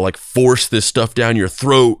are trying to like force this stuff down your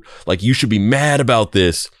throat. Like you should be mad about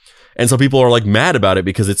this. And so people are like mad about it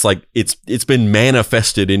because it's like it's been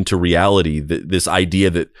manifested into reality, this idea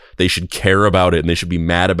that they should care about it and they should be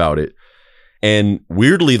mad about it. And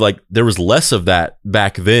weirdly, like there was less of that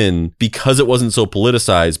back then because it wasn't so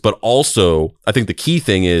politicized. But also, I think the key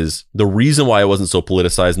thing is the reason why it wasn't so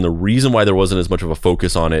politicized and the reason why there wasn't as much of a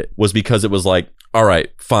focus on it was because it was like, all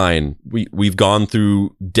right, fine. We've gone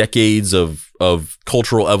through decades of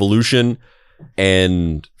cultural evolution.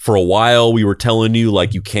 And for a while we were telling you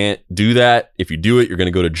like you can't do that. If you do it, you're going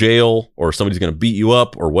to go to jail or somebody's going to beat you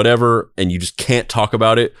up or whatever. And you just can't talk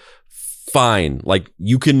about it. Fine. Like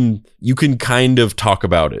you can kind of talk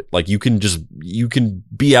about it. Like you can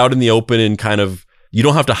be out in the open and kind of, you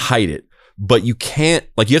don't have to hide it, but you can't,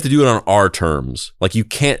 like you have to do it on our terms. Like you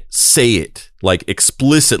can't say it like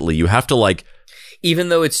explicitly. You have to like, even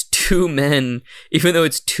though it's two men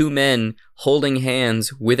holding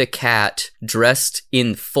hands with a cat dressed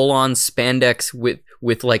in full-on spandex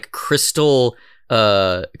with like crystal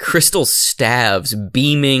staves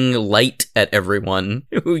beaming light at everyone.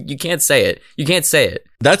 You can't say it.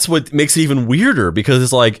 That's what makes it even weirder because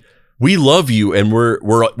it's like, we love you and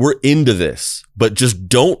we're into this, but just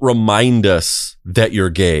don't remind us that you're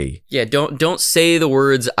gay. Yeah, don't say the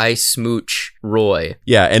words "I smooch Roy."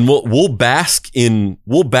 Yeah, and we'll bask in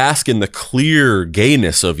the clear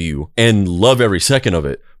gayness of you and love every second of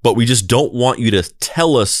it, but we just don't want you to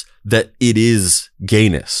tell us that it is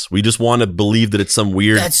gayness. We just want to believe that it's some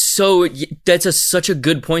weird. That's such a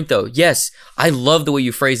good point though. Yes, I love the way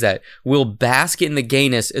you phrase that. We'll bask in the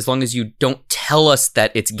gayness as long as you don't tell us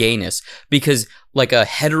that it's gayness, because like a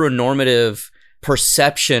heteronormative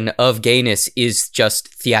perception of gayness is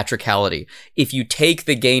just theatricality. If you take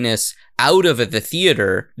the gayness out of the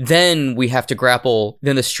theater, then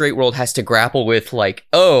the straight world has to grapple with like,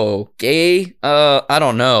 oh, gay? I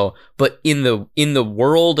don't know. But in the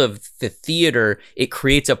world of the theater, it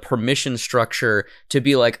creates a permission structure to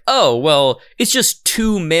be like, oh, well, it's just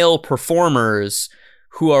two male performers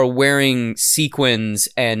who are wearing sequins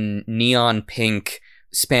and neon pink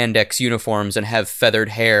spandex uniforms and have feathered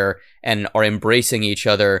hair and are embracing each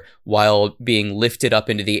other while being lifted up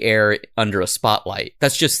into the air under a spotlight.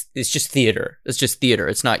 It's just theater. It's just theater.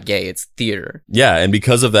 It's not gay. It's theater. Yeah. And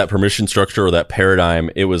because of that permission structure or that paradigm,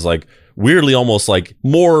 it was like weirdly almost like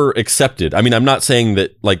more accepted. I mean, I'm not saying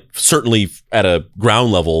that like certainly at a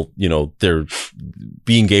ground level, you know,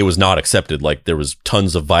 being gay was not accepted. Like there was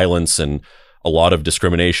tons of violence and a lot of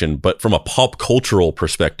discrimination, but from a pop cultural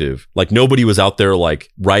perspective, like nobody was out there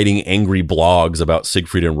like writing angry blogs about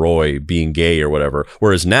Siegfried and Roy being gay or whatever.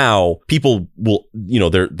 Whereas now people will, you know,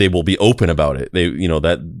 they will be open about it. They, you know,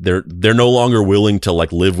 that they're no longer willing to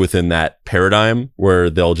like live within that paradigm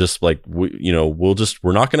where they'll just like, we're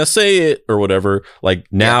not going to say it or whatever. Like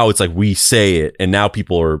now it's like we say it, and now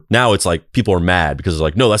it's like people are mad because it's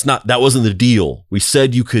like, no, that wasn't the deal. We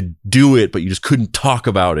said you could do it, but you just couldn't talk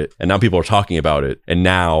about it. And now people are talking about it, and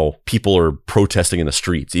now people are protesting in the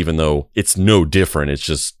streets, even though it's no different. It's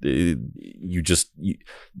just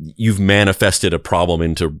you've manifested a problem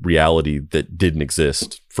into reality that didn't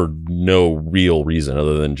exist for no real reason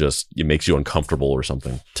other than just it makes you uncomfortable or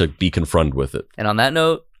something to be confronted with it. And on that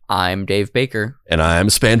note, I'm Dave Baker. And I'm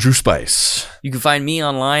Spandrew Spice. You can find me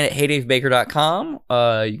online at heydavebaker.com.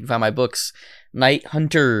 You can find my books Night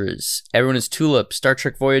Hunters, Everyone is Tulip, Star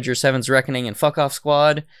Trek Voyager 7's Reckoning, and Fuck Off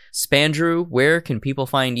Squad. Spandrew, where can people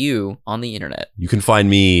find you on the internet? You can find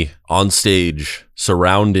me on stage,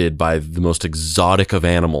 surrounded by the most exotic of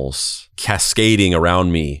animals. Cascading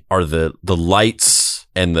around me are the lights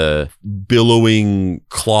and the billowing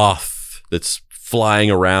cloth that's flying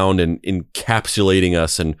around and encapsulating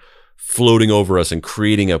us and floating over us and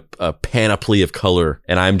creating a panoply of color.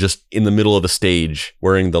 And I'm just in the middle of the stage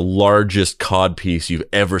wearing the largest codpiece you've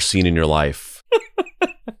ever seen in your life.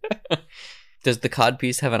 Does the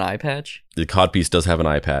codpiece have an eye patch? The codpiece does have an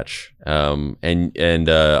eye patch. And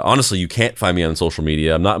honestly, you can't find me on social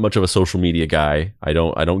media. I'm not much of a social media guy. I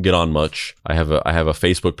don't get on much. I have a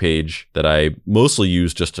Facebook page that I mostly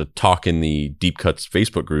use just to talk in the Deep Cuts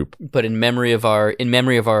Facebook group. But in memory of our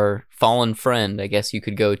fallen friend, I guess you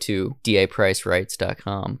could go to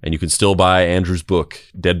dapricerights.com. And you can still buy Andrew's book,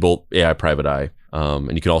 Deadbolt AI Private Eye.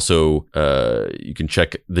 And you can also you can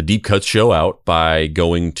check the Deep Cuts show out by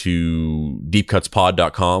going to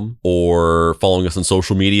deepcutspod.com or following us on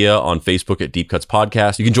social media on Facebook at Deep Cuts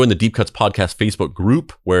Podcast. You can join the Deep Cuts Podcast Facebook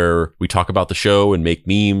group where we talk about the show and make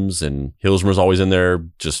memes, and Hilsmer's always in there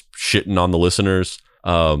just shitting on the listeners.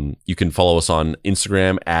 You can follow us on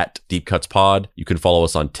Instagram at Deep Cuts Pod. You can follow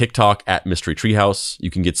us on TikTok at Mystery Treehouse. You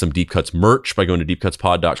can get some Deep Cuts merch by going to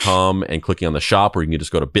deepcutspod.com and clicking on the shop, or you can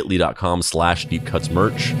just go to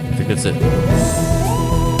bit.ly.com/deepcutsmerch. I think that's it.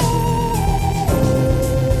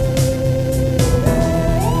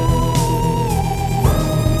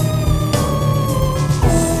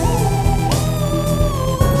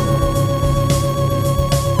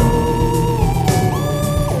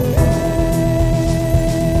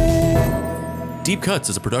 Deep Cuts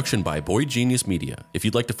is a production by Boy Genius Media. If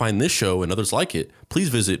you'd like to find this show and others like it, please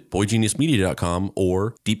visit boygeniusmedia.com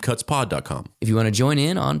or deepcutspod.com. If you want to join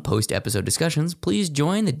in on post-episode discussions, please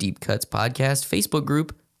join the Deep Cuts Podcast Facebook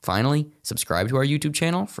group. Finally, subscribe to our YouTube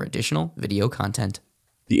channel for additional video content.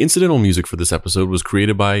 The incidental music for this episode was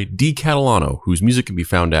created by D. Catalano, whose music can be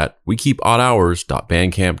found at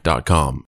wekeepoddhours.bandcamp.com.